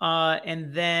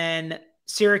 And then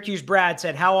Syracuse Brad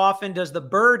said, how often does the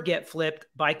bird get flipped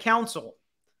by counsel?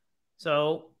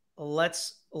 So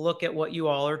let's look at what you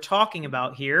all are talking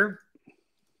about here.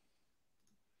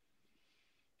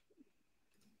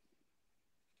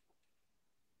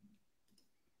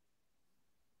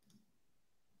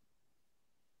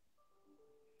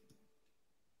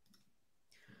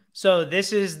 So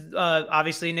this is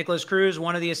obviously Nikolas Cruz,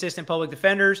 one of the assistant public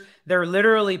defenders. They're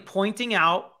literally pointing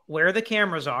out where the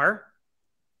cameras are.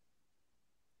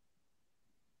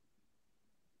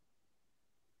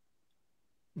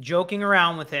 Joking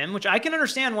around with him, which I can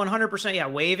understand 100%. Yeah,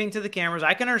 waving to the cameras.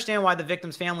 I can understand why the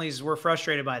victims' families were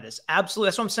frustrated by this. Absolutely.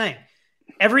 That's what I'm saying.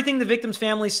 Everything the victim's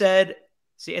family said,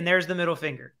 see, and there's the middle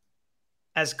finger.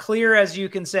 As clear as you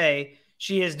can say,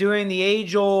 she is doing the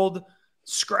age-old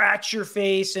scratch your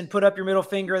face and put up your middle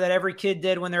finger that every kid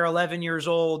did when they're 11 years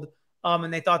old,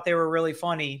 and they thought they were really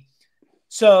funny.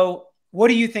 So what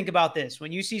do you think about this?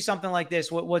 When you see something like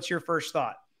this, what's your first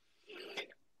thought?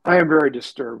 I am very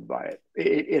disturbed by it.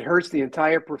 It hurts the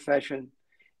entire profession.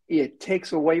 It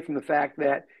takes away from the fact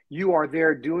that you are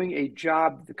there doing a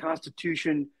job the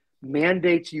Constitution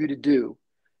mandates you to do.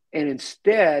 And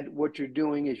instead, what you're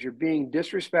doing is you're being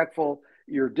disrespectful.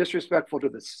 You're disrespectful to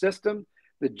the system.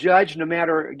 The judge, no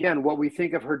matter, again, what we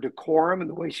think of her decorum and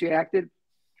the way she acted,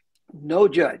 no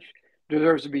judge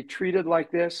deserves to be treated like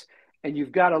this. And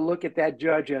you've got to look at that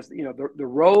judge as, the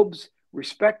robes,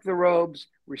 respect the robes,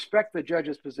 respect the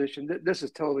judge's position. This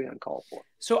is totally uncalled for.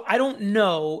 So I don't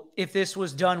know if this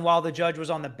was done while the judge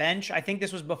was on the bench. I think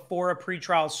this was before a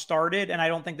pretrial started, and I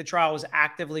don't think the trial was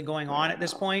actively going on at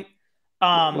this point.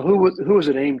 Who was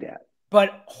it aimed at?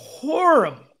 But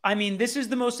horrible. I mean, this is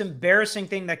the most embarrassing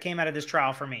thing that came out of this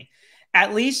trial for me.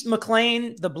 At least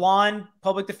McLean, the blonde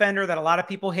public defender that a lot of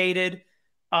people hated,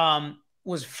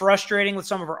 was frustrating with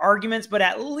some of her arguments, but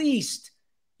at least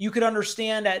you could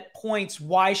understand at points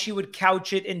why she would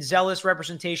couch it in zealous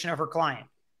representation of her client.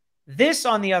 This,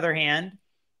 on the other hand,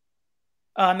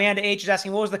 Amanda H. is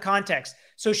asking, what was the context?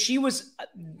 So she was,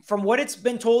 from what it's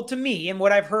been told to me and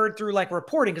what I've heard through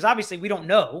reporting, because obviously we don't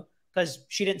know because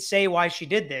she didn't say why she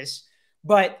did this,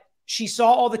 but she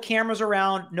saw all the cameras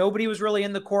around. Nobody was really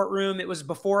in the courtroom. It was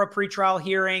before a pretrial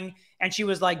hearing. And she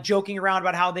was joking around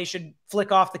about how they should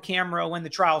flick off the camera when the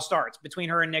trial starts between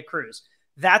her and Nick Cruz.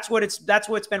 That's what's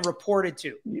been reported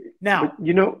to. Now,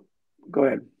 go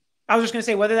ahead. I was just going to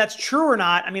say whether that's true or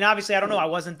not. I mean, obviously, I don't know. I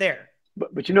wasn't there.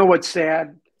 But you know what's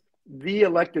sad? The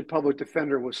elected public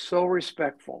defender was so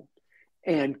respectful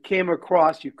and came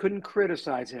across, you couldn't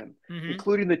criticize him,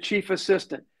 including the chief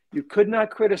assistant. You could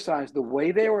not criticize the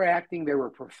way they were acting. They were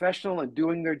professional and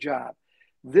doing their job.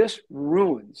 This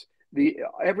ruins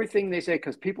everything they say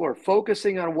because people are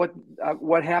focusing on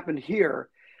what happened here,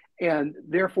 and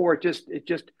therefore it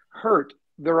just hurt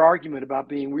their argument about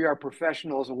we are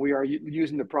professionals and we are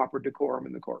using the proper decorum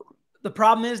in the courtroom. The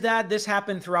problem is that this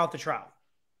happened throughout the trial.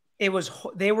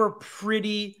 They were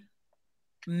pretty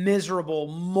miserable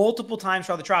multiple times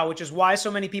throughout the trial, which is why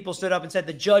so many people stood up and said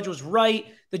the judge was right.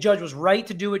 The judge was right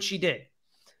to do what she did.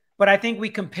 But I think we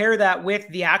compare that with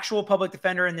the actual public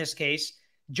defender in this case,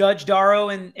 Judge Darrow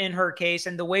in her case,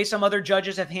 and the way some other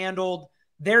judges have handled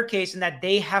their case, and that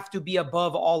they have to be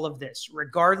above all of this,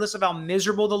 regardless of how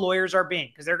miserable the lawyers are being,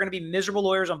 because they're going to be miserable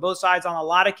lawyers on both sides on a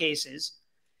lot of cases.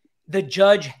 The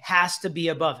judge has to be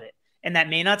above it. And that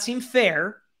may not seem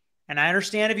fair. And I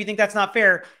understand if you think that's not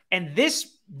fair. And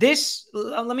this,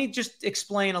 let me just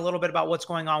explain a little bit about what's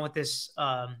going on with this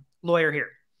lawyer here.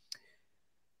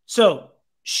 So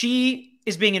she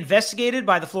is being investigated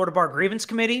by the Florida Bar Grievance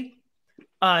Committee.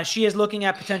 She is looking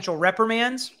at potential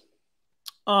reprimands.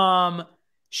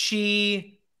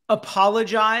 She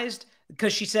apologized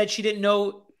because she said she didn't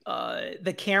know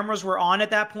the cameras were on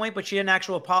at that point, but she didn't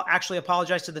actually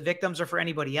apologize to the victims or for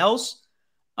anybody else.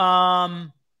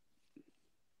 Let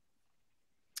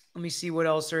me see what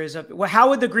else there is up. Well, how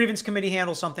would the grievance committee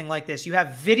handle something like this? You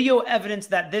have video evidence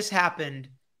that this happened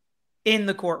in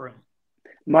the courtroom.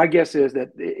 My guess is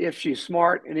that if she's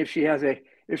smart and if she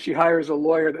hires a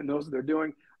lawyer that knows what they're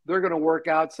doing, they're going to work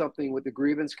out something with the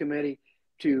grievance committee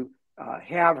to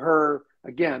have her,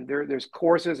 again, there's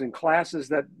courses and classes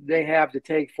that they have to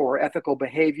take for ethical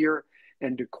behavior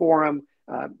and decorum.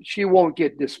 She won't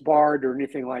get disbarred or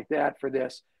anything like that for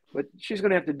this, but she's going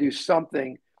to have to do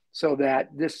something so that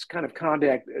this kind of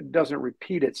conduct doesn't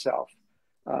repeat itself.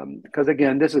 Because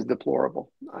again, this is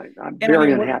deplorable. I'm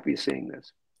very unhappy seeing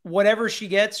this. Whatever she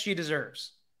gets, she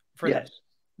deserves for this,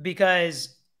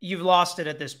 because you've lost it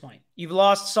at this point. You've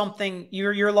lost something.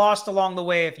 You're lost along the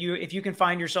way if you can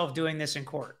find yourself doing this in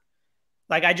court.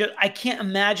 Like I can't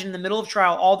imagine in the middle of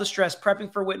trial, all the stress,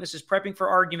 prepping for witnesses, prepping for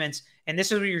arguments, and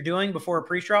this is what you're doing before a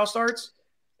pretrial starts.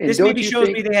 And this maybe shows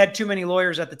me they had too many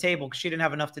lawyers at the table because she didn't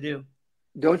have enough to do.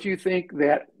 Don't you think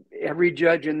that every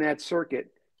judge in that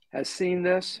circuit has seen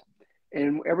this?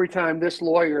 And every time this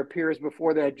lawyer appears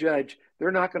before that judge,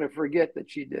 they're not going to forget that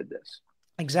she did this.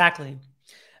 Exactly.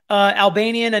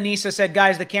 Albanian Anissa said,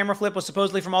 guys, the camera flip was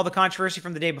supposedly from all the controversy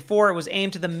from the day before. It was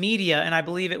aimed to the media, and I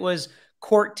believe it was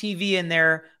court TV in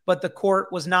there, but the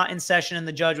court was not in session and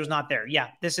the judge was not there. Yeah,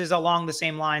 this is along the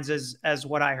same lines as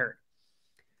what I heard.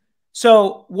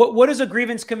 So what does a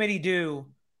grievance committee do?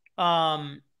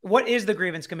 What is the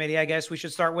grievance committee? I guess we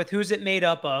should start with who's it made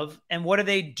up of and what do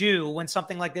they do when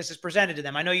something like this is presented to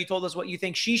them? I know you told us what you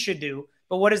think she should do,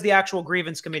 but what does the actual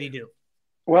grievance committee do?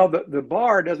 Well, the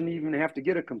bar doesn't even have to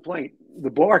get a complaint. The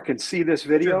bar can see this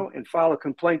video and file a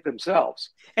complaint themselves.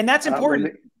 And that's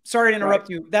important. Sorry to interrupt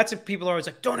you. That's if people are always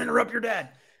like, don't interrupt your dad.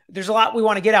 There's a lot we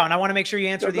want to get out, and I want to make sure you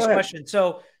answer these questions.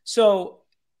 So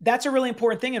that's a really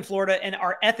important thing in Florida and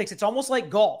our ethics. It's almost like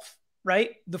golf,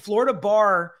 right? The Florida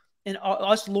bar and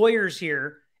us lawyers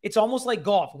here, it's almost like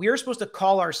golf. We are supposed to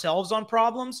call ourselves on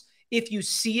problems. If you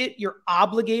see it, you're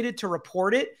obligated to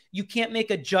report it. You can't make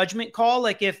a judgment call.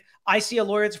 Like if I see a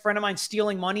lawyer that's a friend of mine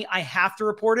stealing money, I have to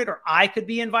report it or I could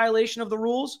be in violation of the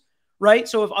rules, right?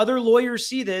 So if other lawyers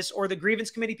see this or the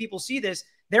grievance committee people see this,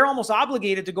 they're almost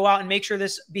obligated to go out and make sure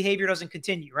this behavior doesn't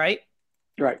continue, right?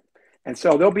 Right. And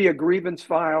so there'll be a grievance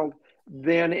filed.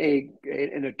 Then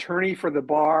an attorney for the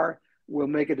bar will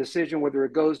make a decision whether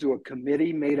it goes to a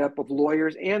committee made up of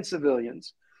lawyers and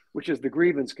civilians, which is the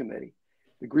grievance committee.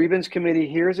 The grievance committee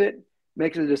hears it,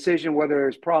 makes a decision whether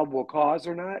there's probable cause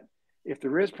or not. If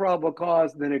there is probable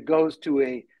cause, then it goes to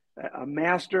a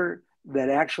master that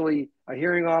actually, a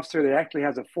hearing officer that actually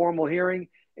has a formal hearing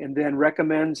and then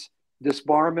recommends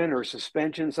disbarment or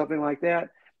suspension, something like that.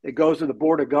 It goes to the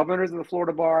board of governors of the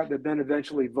Florida bar that then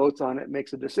eventually votes on it and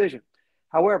makes a decision.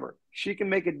 However, she can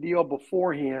make a deal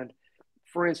beforehand,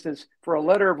 for instance, for a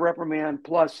letter of reprimand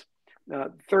plus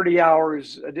 30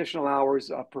 hours, additional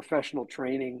hours of professional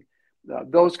training,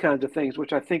 those kinds of things,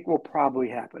 which I think will probably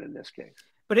happen in this case.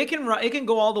 But it can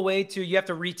go all the way to you have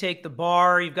to retake the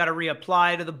bar. You've got to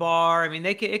reapply to the bar. I mean,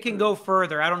 it can go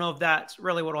further. I don't know if that's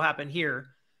really what will happen here.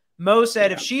 Mo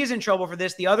said if she's in trouble for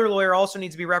this, the other lawyer also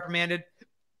needs to be reprimanded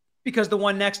because the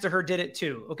one next to her did it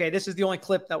too. Okay, this is the only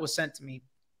clip that was sent to me.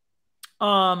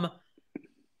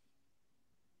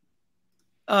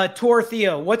 Tor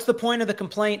Theo, what's the point of the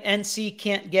complaint? NC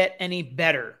can't get any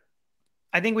better.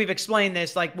 I think we've explained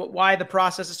this, like why the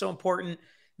process is so important,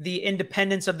 the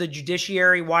independence of the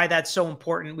judiciary, why that's so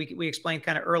important. We explained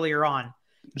kind of earlier on.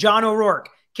 John O'Rourke,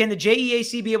 can the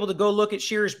JEAC be able to go look at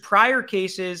Shearer's prior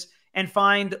cases and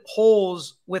find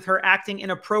holes with her acting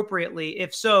inappropriately?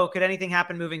 If so, could anything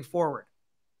happen moving forward?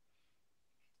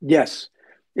 Yes.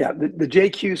 Yeah, the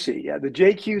JQC. Yeah, the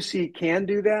JQC can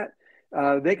do that.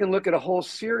 They can look at a whole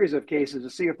series of cases to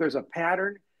see if there's a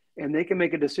pattern, and they can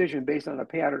make a decision based on a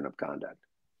pattern of conduct.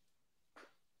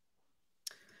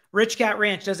 Rich Cat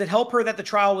Ranch, does it help her that the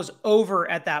trial was over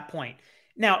at that point?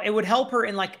 Now, it would help her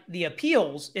in like the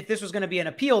appeals. If this was going to be an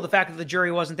appeal, the fact that the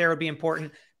jury wasn't there would be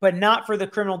important, but not for the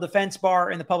criminal defense bar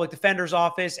and the public defender's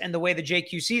office and the way the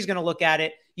JQC is going to look at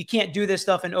it. You can't do this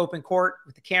stuff in open court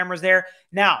with the cameras there.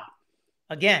 Now,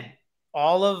 again,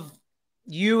 all of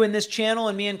you in this channel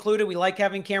and me included, we like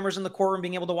having cameras in the courtroom,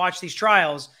 being able to watch these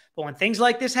trials. But when things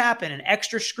like this happen and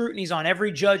extra scrutiny is on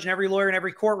every judge and every lawyer in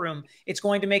every courtroom, it's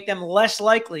going to make them less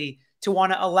likely to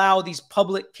want to allow these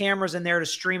public cameras in there to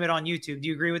stream it on YouTube. Do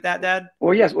you agree with that, Dad?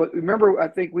 Well, yes. Well, remember, I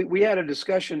think we had a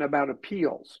discussion about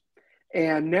appeals.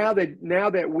 And now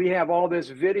that we have all this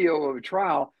video of a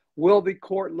trial, will the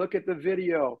court look at the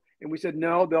video? And we said,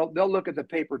 no, they'll look at the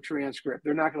paper transcript.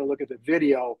 They're not going to look at the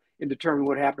video and determine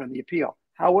what happened in the appeal.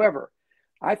 However,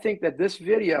 I think that this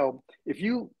video, if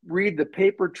you read the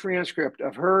paper transcript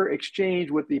of her exchange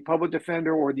with the public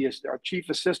defender or our chief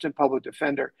assistant public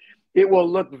defender, it will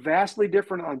look vastly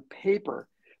different on paper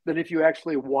than if you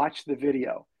actually watch the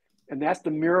video. And that's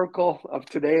the miracle of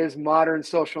today's modern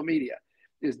social media,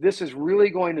 is this is really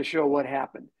going to show what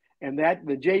happened. And that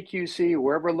the JQC,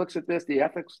 whoever looks at this, the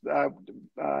ethics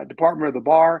department of the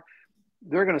bar,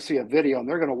 they're going to see a video and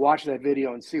they're going to watch that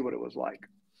video and see what it was like.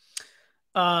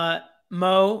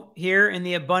 Mo, here in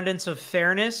the abundance of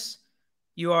fairness,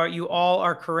 you all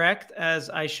are correct, as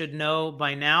I should know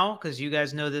by now, because you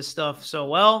guys know this stuff so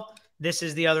well. This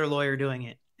is the other lawyer doing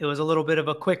it. It was a little bit of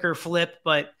a quicker flip,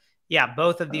 but yeah,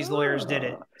 both of these lawyers did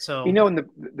it. So, you know, and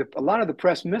a lot of the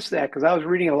press missed that because I was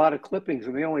reading a lot of clippings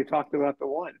and they only talked about the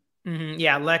one.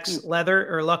 Yeah, Lux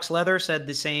Leather said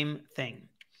the same thing.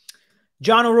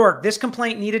 John O'Rourke, this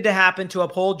complaint needed to happen to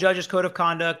uphold judge's code of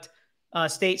conduct,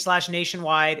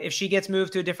 state/nationwide. If she gets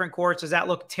moved to a different court, does that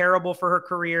look terrible for her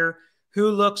career?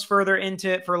 Who looks further into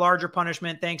it for larger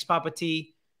punishment? Thanks, Papa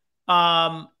T.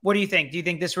 What do you think? Do you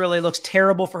think this really looks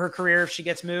terrible for her career if she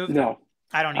gets moved? No,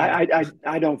 I don't either.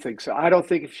 I don't think so. I don't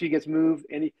think if she gets moved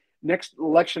any next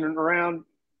election around,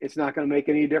 it's not going to make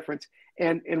any difference.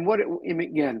 And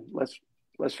again,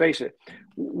 let's face it.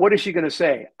 What is she going to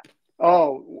say?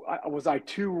 Oh, was I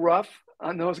too rough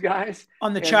on those guys?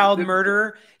 On the child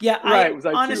murderer? Yeah, right. Was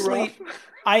I honestly, too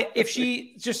rough? If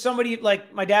she just somebody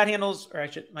like my dad handles, or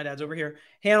actually my dad's over here,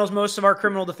 handles most of our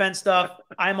criminal defense stuff.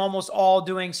 I'm almost all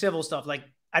doing civil stuff. Like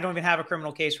I don't even have a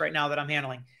criminal case right now that I'm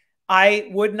handling. I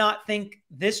would not think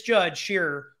this judge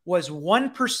Shearer was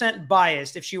 1%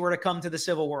 biased if she were to come to the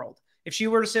civil world. If she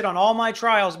were to sit on all my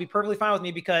trials, it'd be perfectly fine with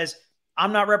me because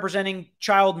I'm not representing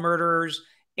child murderers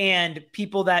and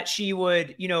people that she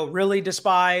would, really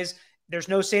despise. There's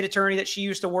no state attorney that she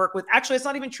used to work with. Actually, it's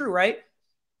not even true, right?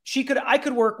 I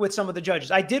could work with some of the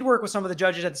judges. I did work with some of the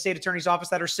judges at the state attorney's office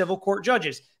that are civil court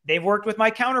judges. They've worked with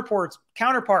my counterparts.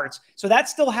 So that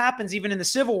still happens even in the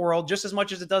civil world, just as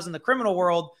much as it does in the criminal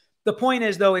world. The point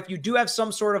is, though, if you do have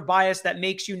some sort of bias that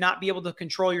makes you not be able to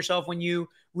control yourself when you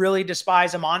really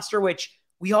despise a monster, which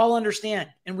we all understand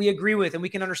and we agree with, and we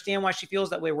can understand why she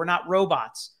feels that way. We're not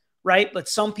robots, right? But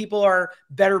some people are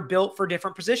better built for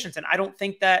different positions. And I don't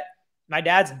think that my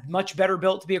dad's much better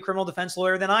built to be a criminal defense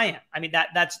lawyer than I am. I mean,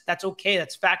 that's okay.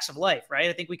 That's facts of life, right?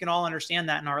 I think we can all understand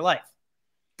that in our life.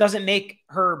 Doesn't make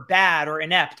her bad or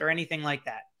inept or anything like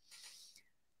that.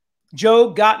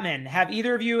 Joe Gottman, have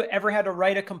either of you ever had to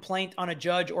write a complaint on a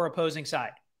judge or opposing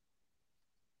side?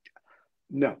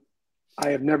 No,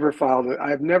 I have never filed it. I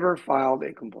have never filed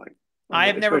a complaint. I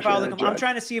have never filed a complaint. I'm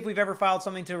trying to see if we've ever filed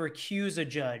something to recuse a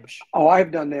judge. Oh,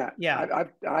 I've done that. Yeah.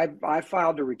 I've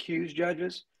filed to recuse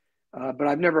judges, but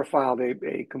I've never filed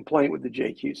a complaint with the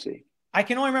JQC. I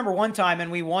can only remember one time,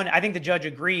 and we won. I think the judge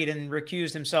agreed and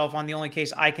recused himself on the only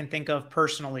case I can think of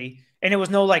personally. And it was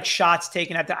no like shots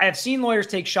taken at I have seen lawyers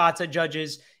take shots at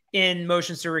judges in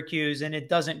motions to recuse, and it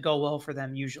doesn't go well for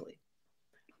them usually.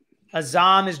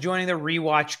 Azam is joining the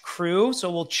rewatch crew,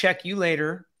 so we'll check you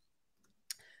later.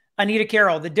 Anita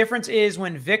Carroll, the difference is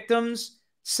when victims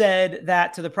said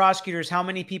that to the prosecutors, how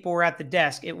many people were at the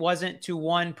desk. It wasn't to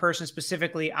one person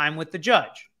specifically. I'm with the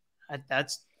judge.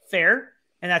 That's fair.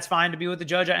 And that's fine to be with the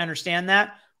judge. I understand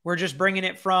that. We're just bringing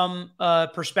it from a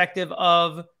perspective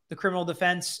of the criminal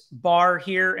defense bar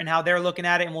here and how they're looking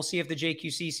at it. And we'll see if the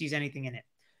JQC sees anything in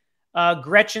it.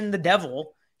 Gretchen the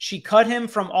Devil, she cut him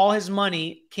from all his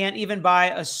money. Can't even buy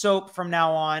a soap from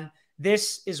now on.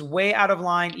 This is way out of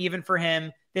line, even for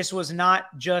him. This was not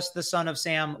just the son of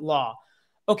Sam law.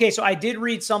 Okay, so I did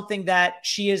read something that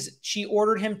she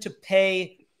ordered him to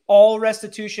pay all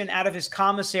restitution out of his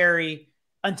commissary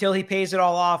until he pays it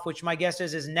all off, which my guess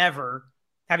is never.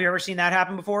 Have you ever seen that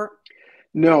happen before?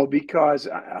 No, because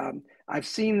I've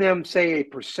seen them say a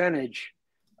percentage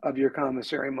of your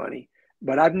commissary money.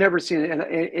 But I've never seen it.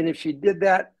 And if she did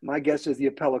that, my guess is the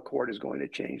appellate court is going to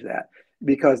change that,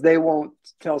 because they won't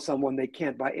tell someone they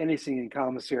can't buy anything in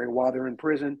commissary while they're in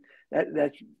prison.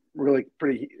 That's really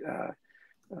pretty.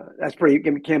 That's pretty.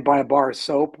 You can't buy a bar of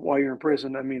soap while you're in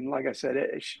prison. I mean, like I said,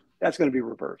 that's going to be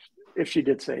reversed if she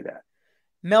did say that.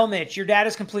 Mel Mitch, your dad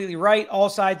is completely right. All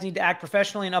sides need to act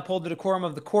professionally and uphold the decorum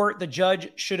of the court. The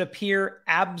judge should appear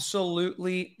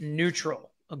absolutely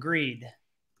neutral. Agreed.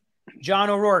 John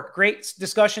O'Rourke, great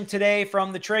discussion today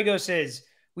from the Tragoses.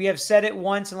 We have said it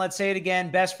once and let's say it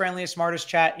again. Best, friendliest, smartest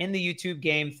chat in the YouTube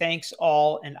game. Thanks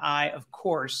all. And I, of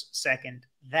course, second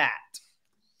that.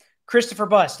 Christopher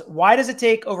Bust, why does it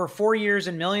take over 4 years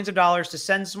and millions of dollars to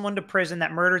send someone to prison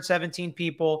that murdered 17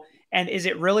 people? And is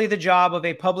it really the job of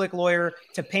a public lawyer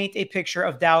to paint a picture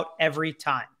of doubt every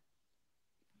time?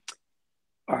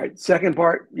 All right. Second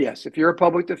part, yes. If you're a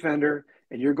public defender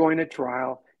and you're going to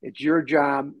trial, it's your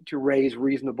job to raise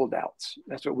reasonable doubts.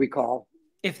 That's what we call,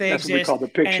 if they that's exist. What we call the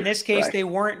picture. And in this case, right. They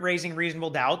weren't raising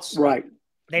reasonable doubts. Right.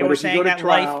 They were saying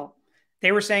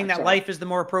that life is the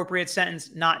more appropriate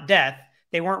sentence, not death.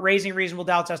 They weren't raising reasonable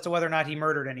doubts as to whether or not he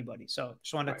murdered anybody. So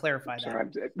just wanted to clarify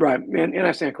that. Right. And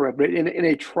I stand correct. But in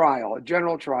a trial, a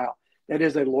general trial, that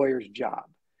is a lawyer's job.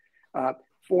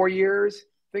 4 years,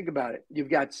 think about it. You've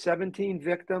got 17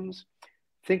 victims.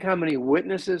 Think how many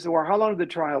witnesses there were. How long did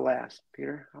the trial last,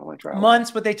 Peter? How long trial? Months,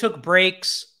 last? But they took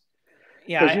breaks.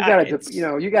 Yeah,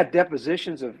 you got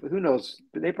depositions of, who knows?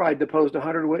 They probably deposed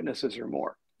 100 witnesses or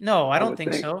more. No, I don't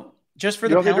think so. Just for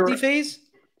the penalty phase?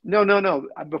 No.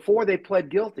 Before they pled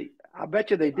guilty, I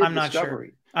bet you they did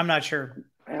discovery. I'm not sure.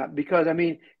 Because, I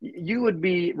mean, you would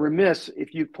be remiss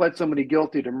if you pled somebody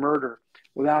guilty to murder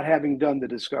without having done the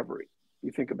discovery.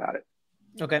 You think about it.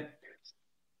 Okay.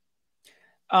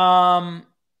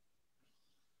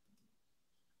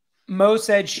 Mo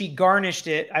said she garnished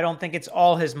it. I don't think it's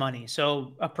all his money.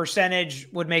 So a percentage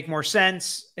would make more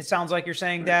sense. It sounds like you're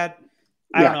saying, Dad.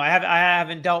 I don't know. I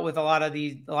haven't dealt with a lot of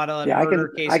murder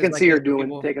cases. I can see her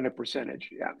taking a percentage.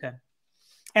 Yeah. Okay.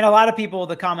 And a lot of people,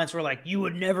 the comments were like, you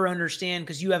would never understand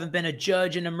because you haven't been a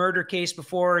judge in a murder case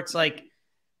before. It's like,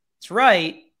 it's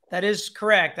right. That is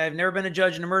correct. I've never been a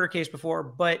judge in a murder case before,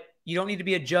 but you don't need to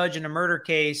be a judge in a murder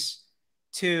case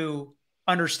to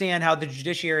understand how the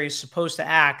judiciary is supposed to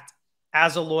act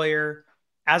as a lawyer,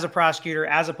 as a prosecutor,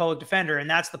 as a public defender. And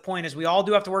that's the point, is we all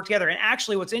do have to work together. And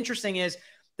actually what's interesting is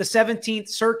the 17th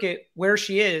Circuit, where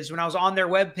she is, when I was on their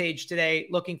webpage today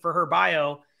looking for her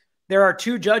bio, there are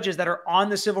 2 judges that are on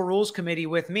the Civil Rules Committee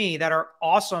with me that are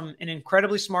awesome and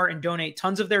incredibly smart and donate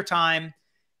tons of their time.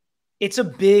 It's a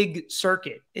big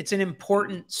circuit. It's an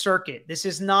important circuit. This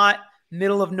is not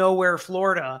middle of nowhere,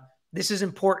 Florida. This is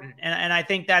important. And I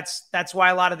think that's why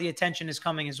a lot of the attention is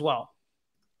coming as well.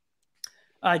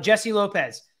 Jesse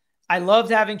Lopez, I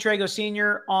loved having Trago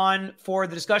Sr. on for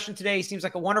the discussion today. He seems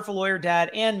like a wonderful lawyer,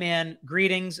 dad, and man.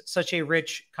 Greetings. Such a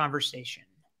rich conversation.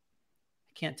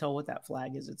 I can't tell what that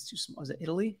flag is. It's too small. Is it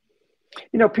Italy?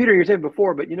 You know, Peter, you said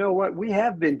before, but you know what? We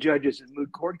have been judges in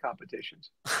moot court competitions.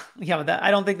 Yeah, but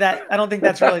I don't think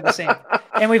that's really the same.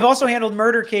 And we've also handled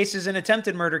murder cases and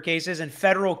attempted murder cases in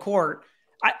federal court.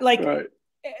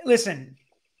 Listen,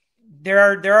 there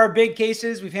are big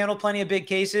cases. We've handled plenty of big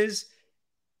cases.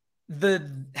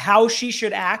 How she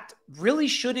should act really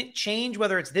shouldn't change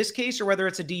whether it's this case or whether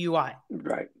it's a DUI.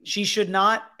 Right. She should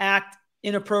not act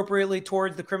inappropriately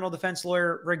towards the criminal defense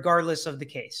lawyer, regardless of the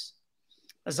case.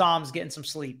 Azam's getting some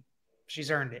sleep.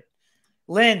 She's earned it.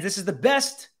 Lynn, this is the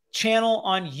best channel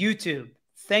on YouTube.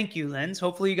 Thank you, Lynn.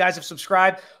 Hopefully you guys have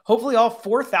subscribed. Hopefully all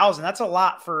 4,000. That's a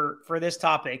lot for this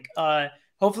topic.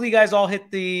 Hopefully you guys all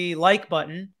hit the like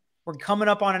button. We're coming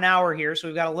up on an hour here, so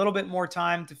we've got a little bit more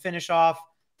time to finish off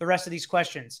the rest of these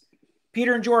questions.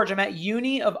 Peter and George, I'm at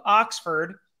Uni of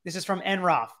Oxford. This is from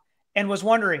Enroth. And was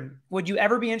wondering, would you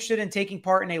ever be interested in taking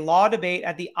part in a law debate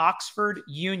at the Oxford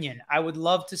Union? I would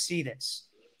love to see this.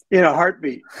 In a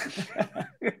heartbeat.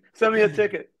 Send me a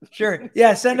ticket. Sure.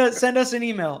 Yeah, send us an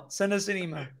email. Send us an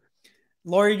email.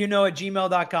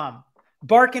 LawyerYouKnow@gmail.com.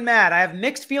 Bark and Mad, I have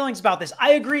mixed feelings about this.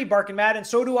 I agree, Bark and Mad, and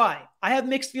so do I. I have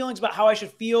mixed feelings about how I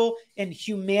should feel in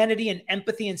humanity and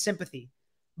empathy and sympathy.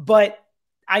 But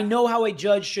I know how a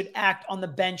judge should act on the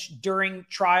bench during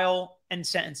trial and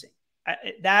sentencing.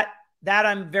 That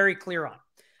I'm very clear on.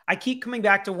 I keep coming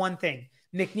back to one thing.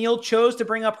 McNeil chose to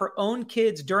bring up her own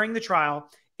kids during the trial.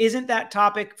 Isn't that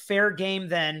topic fair game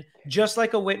then, just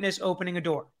like a witness opening a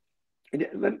door?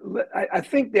 I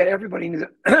think that everybody needs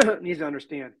to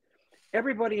understand.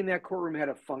 Everybody in that courtroom had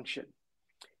a function.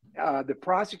 The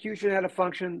prosecution had a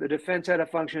function. The defense had a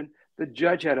function. The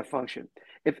judge had a function.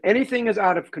 If anything is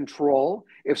out of control,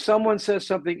 if someone says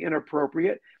something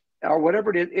inappropriate, or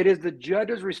whatever it is the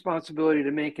judge's responsibility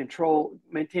to maintain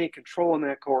control in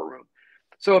that courtroom.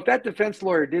 So if that defense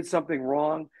lawyer did something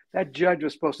wrong, that judge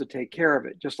was supposed to take care of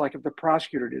it, just like if the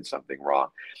prosecutor did something wrong.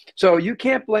 So you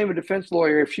can't blame a defense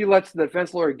lawyer if she lets the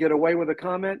defense lawyer get away with a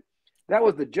comment. That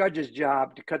was the judge's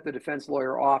job to cut the defense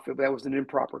lawyer off if that was an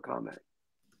improper comment.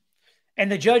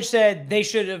 And the judge said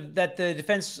that the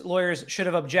defense lawyers should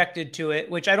have objected to it,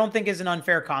 which I don't think is an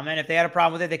unfair comment. If they had a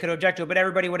problem with it, they could object to it, but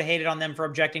everybody would have hated on them for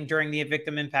objecting during the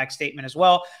victim impact statement as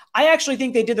well. I actually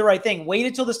think they did the right thing.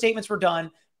 Waited till the statements were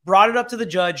done, brought it up to the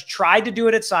judge, tried to do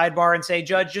it at sidebar and say,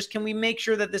 Judge, just can we make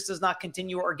sure that this does not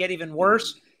continue or get even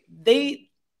worse? They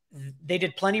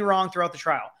did plenty wrong throughout the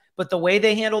trial, but the way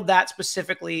they handled that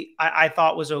specifically, I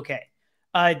thought was okay.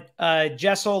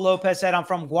 Jessel Lopez said, I'm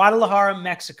from Guadalajara,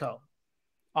 Mexico.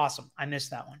 Awesome. I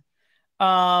missed that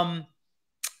one.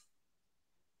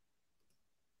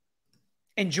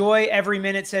 Enjoy every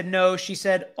minute said no. She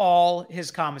said all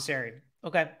his commissary.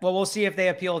 Okay. Well, we'll see if they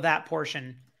appeal that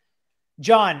portion.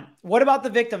 John, what about the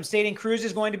victim stating Cruz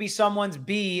is going to be someone's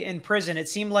B in prison? It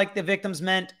seemed like the victims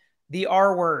meant the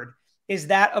R word. Is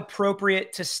that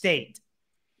appropriate to state?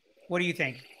 What do you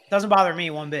think? Doesn't bother me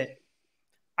one bit.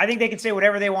 I think they can say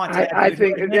whatever they want. I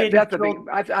think that's the thing.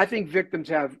 I think victims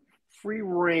have free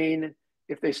reign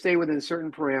if they stay within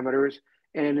certain parameters.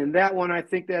 And in that one, I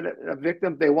think that a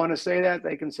victim, they want to say that,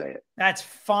 they can say it. That's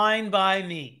fine by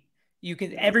me.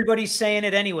 Everybody's saying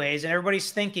it anyways, and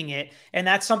everybody's thinking it. And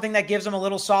that's something that gives them a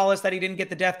little solace that he didn't get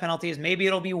the death penalty, is maybe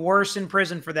it'll be worse in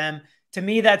prison for them. To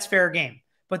me, that's fair game.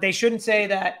 But they shouldn't say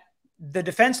that the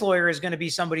defense lawyer is going to be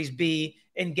somebody's B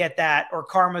and get that, or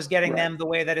karma's getting them the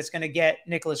way that it's going to get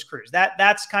Nikolas Cruz.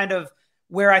 That's kind of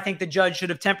where I think the judge should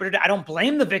have tempered it. I don't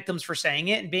blame the victims for saying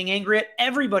it and being angry at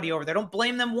everybody over there. Don't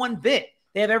blame them one bit.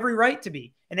 They have every right to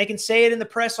be, and they can say it in the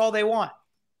press all they want.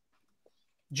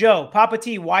 Joe, Papa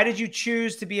T, why did you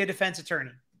choose to be a defense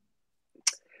attorney?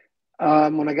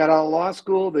 When I got out of law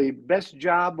school, the best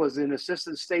job was an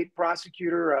assistant state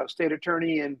prosecutor, state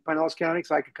attorney in Pinellas County,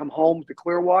 so I could come home to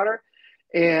Clearwater.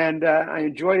 And I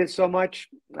enjoyed it so much,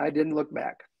 I didn't look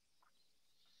back.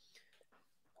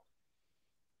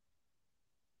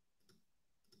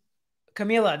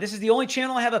 Camila, this is the only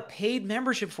channel I have a paid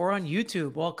membership for on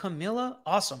YouTube. Well, Camila,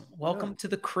 awesome. Welcome to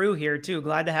the crew here, too.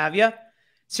 Glad to have you.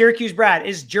 Syracuse Brad,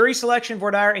 is jury selection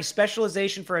voir dire a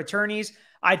specialization for attorneys?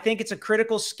 I think it's a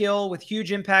critical skill with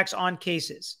huge impacts on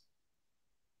cases.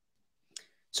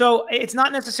 So it's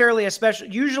not necessarily a special.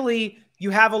 Usually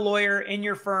you have a lawyer in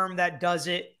your firm that does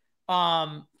it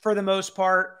for the most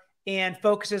part and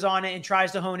focuses on it and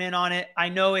tries to hone in on it. I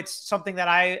know it's something that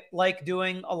I like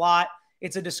doing a lot.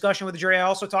 It's a discussion with the jury. I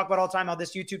also talk about all the time how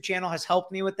this YouTube channel has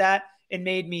helped me with that and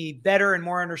made me better and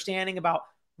more understanding about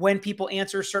when people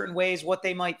answer certain ways, what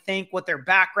they might think, what their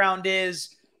background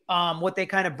is, what they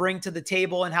kind of bring to the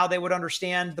table and how they would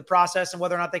understand the process and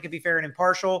whether or not they could be fair and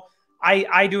impartial.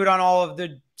 I do it on all of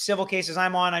the civil cases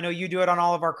I'm on. I know you do it on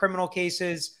all of our criminal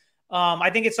cases.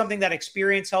 I think it's something that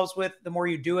experience helps with. The more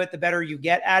you do it, the better you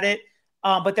get at it.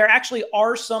 But there actually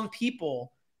are some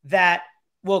people that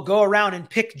will go around and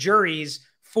pick juries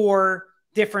for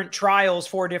different trials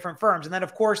for different firms. And then,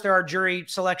 of course, there are jury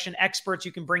selection experts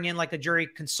you can bring in, like a jury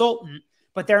consultant,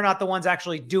 but they're not the ones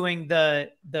actually doing the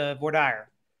voir dire.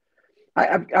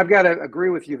 I've got to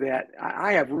agree with you that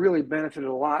I have really benefited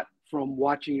a lot from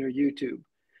watching your YouTube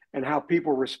and how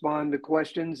people respond to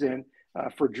questions and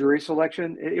for jury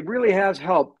selection. It really has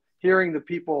helped hearing the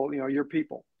people, your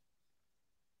people.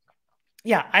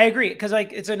 Yeah, I agree. Because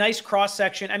it's a nice cross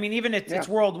section. I mean, even if it's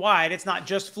worldwide, it's not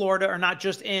just Florida or not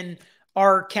just in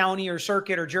our county or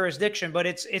circuit or jurisdiction, but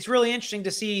it's really interesting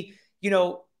to see,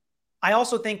 I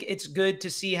also think it's good to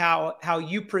see how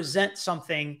you present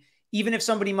something, even if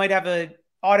somebody might have an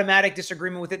automatic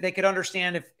disagreement with it, they could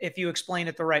understand if you explain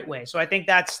it the right way. So I think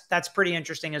that's pretty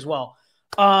interesting as well.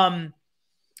 There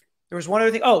was one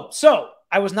other thing. Oh, so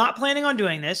I was not planning on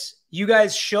doing this. You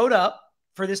guys showed up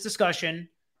for this discussion.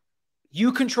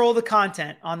 You control the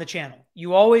content on the channel.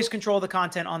 You always control the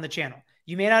content on the channel.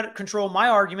 You may not control my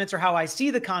arguments or how I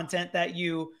see the content that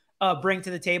you bring to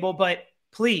the table, but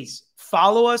please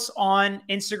follow us on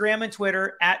Instagram and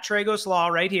Twitter at Tragos Law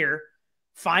right here.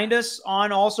 Find us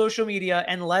on all social media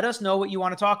and let us know what you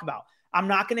want to talk about. I'm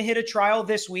not going to hit a trial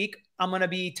this week. I'm going to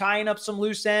be tying up some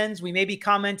loose ends. We may be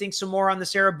commenting some more on the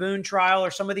Sarah Boone trial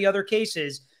or some of the other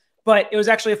cases, but it was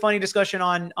actually a funny discussion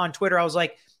on Twitter. I was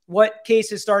like, what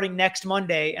case is starting next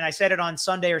Monday? And I said it on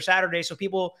Sunday or Saturday. So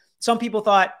some people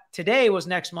thought today was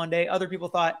next Monday. Other people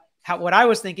thought what I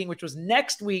was thinking, which was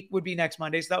next week, would be next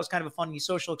Monday. So that was kind of a funny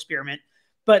social experiment.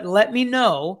 But let me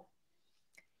know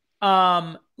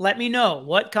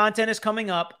what content is coming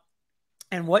up.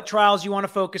 and what trials you want to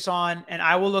focus on, and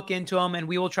I will look into them, and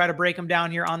we will try to break them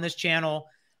down here on this channel.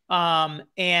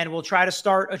 And we'll try to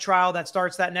start a trial that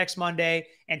starts that next Monday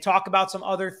and talk about some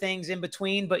other things in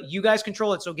between, but you guys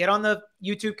control it. So get on the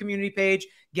YouTube community page,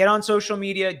 get on social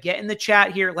media, get in the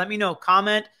chat here. Let me know,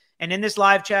 comment, and in this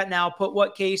live chat now, put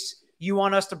what case you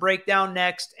want us to break down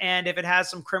next. And if it has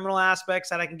some criminal aspects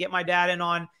that I can get my dad in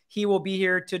on, he will be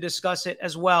here to discuss it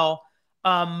as well.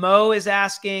 Mo is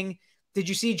asking, did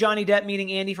you see Johnny Depp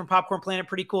meeting Andy from Popcorn Planet?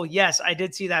 Pretty cool. Yes, I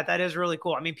did see that. That is really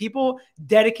cool. I mean, people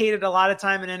dedicated a lot of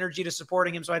time and energy to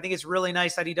supporting him. So I think it's really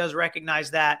nice that he does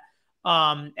recognize that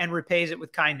and repays it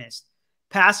with kindness.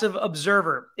 Passive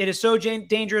observer. It is so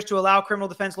dangerous to allow criminal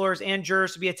defense lawyers and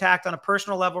jurors to be attacked on a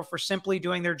personal level for simply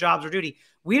doing their jobs or duty.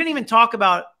 We didn't even talk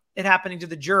about it happening to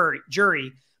the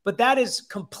jury, but that is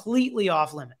completely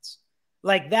off limits.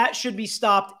 Like, that should be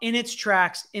stopped in its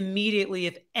tracks immediately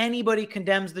if anybody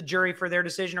condemns the jury for their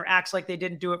decision or acts like they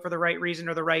didn't do it for the right reason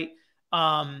or the right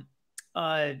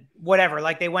whatever,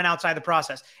 like they went outside the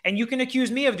process. And you can accuse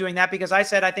me of doing that because I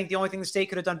said I think the only thing the state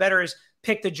could have done better is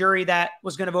pick the jury that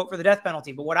was going to vote for the death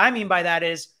penalty. But what I mean by that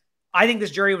is I think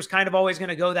this jury was kind of always going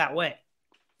to go that way.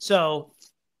 So,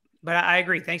 but I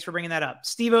agree. Thanks for bringing that up.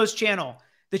 Steve-O's channel.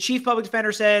 The chief public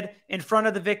defender said in front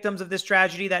of the victims of this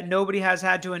tragedy that nobody has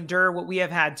had to endure what we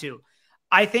have had to.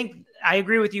 I think I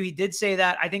agree with you. He did say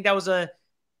that. I think that was a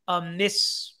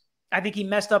miss. I think he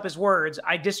messed up his words.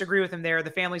 I disagree with him there.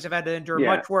 The families have had to endure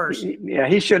much worse.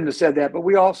 He shouldn't have said that, but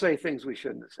we all say things we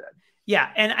shouldn't have said. Yeah.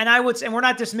 And I would say, and we're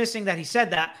not dismissing that he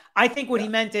said that. I think what he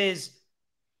meant is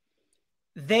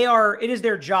it is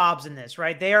their jobs in this,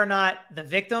 right? They are not the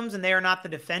victims and they are not the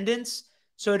defendants.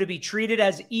 So to be treated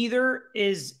as either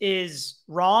is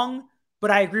wrong,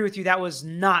 but I agree with you. That was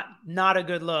not a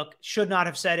good look. Should not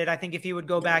have said it. I think if he would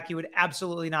go back, he would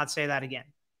absolutely not say that again.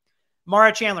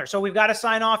 Mara Chandler. So we've got to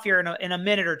sign off here in a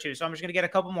minute or two. So I'm just going to get a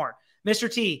couple more.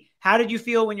 Mr. T, how did you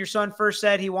feel when your son first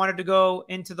said he wanted to go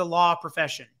into the law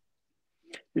profession?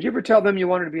 Did you ever tell them you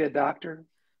wanted to be a doctor?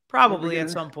 Probably at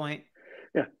some point.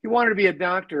 Yeah, he wanted to be a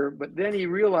doctor, but then he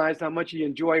realized how much he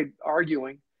enjoyed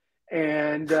arguing.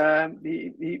 And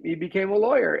he became a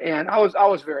lawyer, and I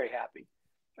was very happy.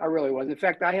 I really was. In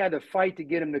fact, I had to fight to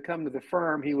get him to come to the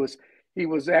firm. He was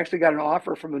actually got an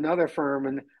offer from another firm,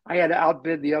 and I had to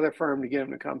outbid the other firm to get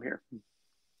him to come here.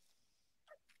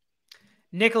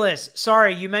 Nicholas,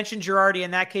 sorry, you mentioned Girardi,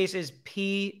 and that case is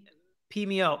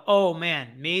PMO. Oh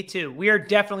man, me too. We are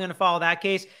definitely going to follow that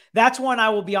case. That's one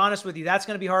I will be honest with you. That's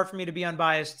going to be hard for me to be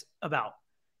unbiased about.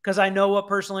 Because I know what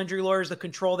personal injury lawyers, the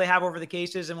control they have over the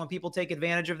cases, and when people take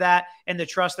advantage of that and the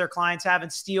trust their clients have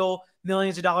and steal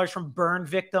millions of dollars from burn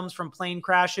victims from plane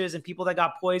crashes and people that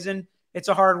got poisoned, it's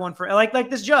a hard one for like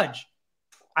this judge.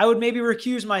 I would maybe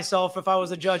recuse myself if I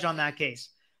was a judge on that case.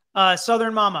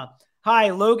 Southern Mama. Hi,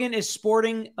 Logan is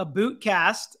sporting a boot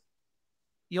cast.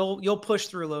 You'll push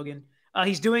through, Logan.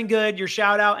 He's doing good. Your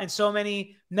shout out and so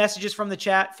many messages from the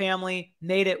chat family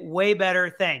made it way better.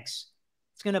 Thanks.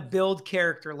 It's going to build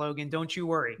character, Logan. Don't you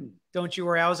worry. Don't you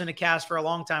worry. I was in a cast for a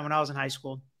long time when I was in high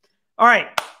school. All right.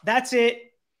 That's it.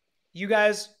 You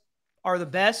guys are the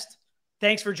best.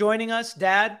 Thanks for joining us.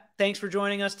 Dad, thanks for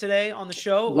joining us today on the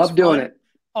show. Love doing it.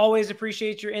 Always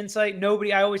appreciate your insight.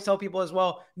 I always tell people as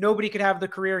well, nobody could have the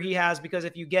career he has because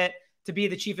if you get to be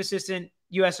the chief assistant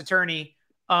U.S. attorney,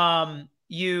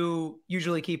 you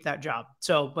usually keep that job.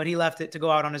 So, but he left it to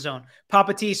go out on his own.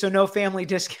 Papa T, so no family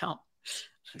discount.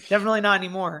 Definitely not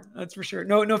anymore. That's for sure.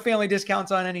 No family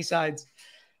discounts on any sides.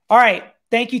 All right.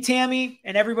 Thank you, Tammy,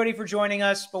 and everybody for joining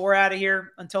us. But we're out of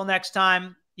here. Until next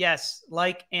time, yes,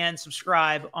 like and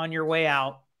subscribe on your way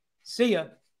out. See ya.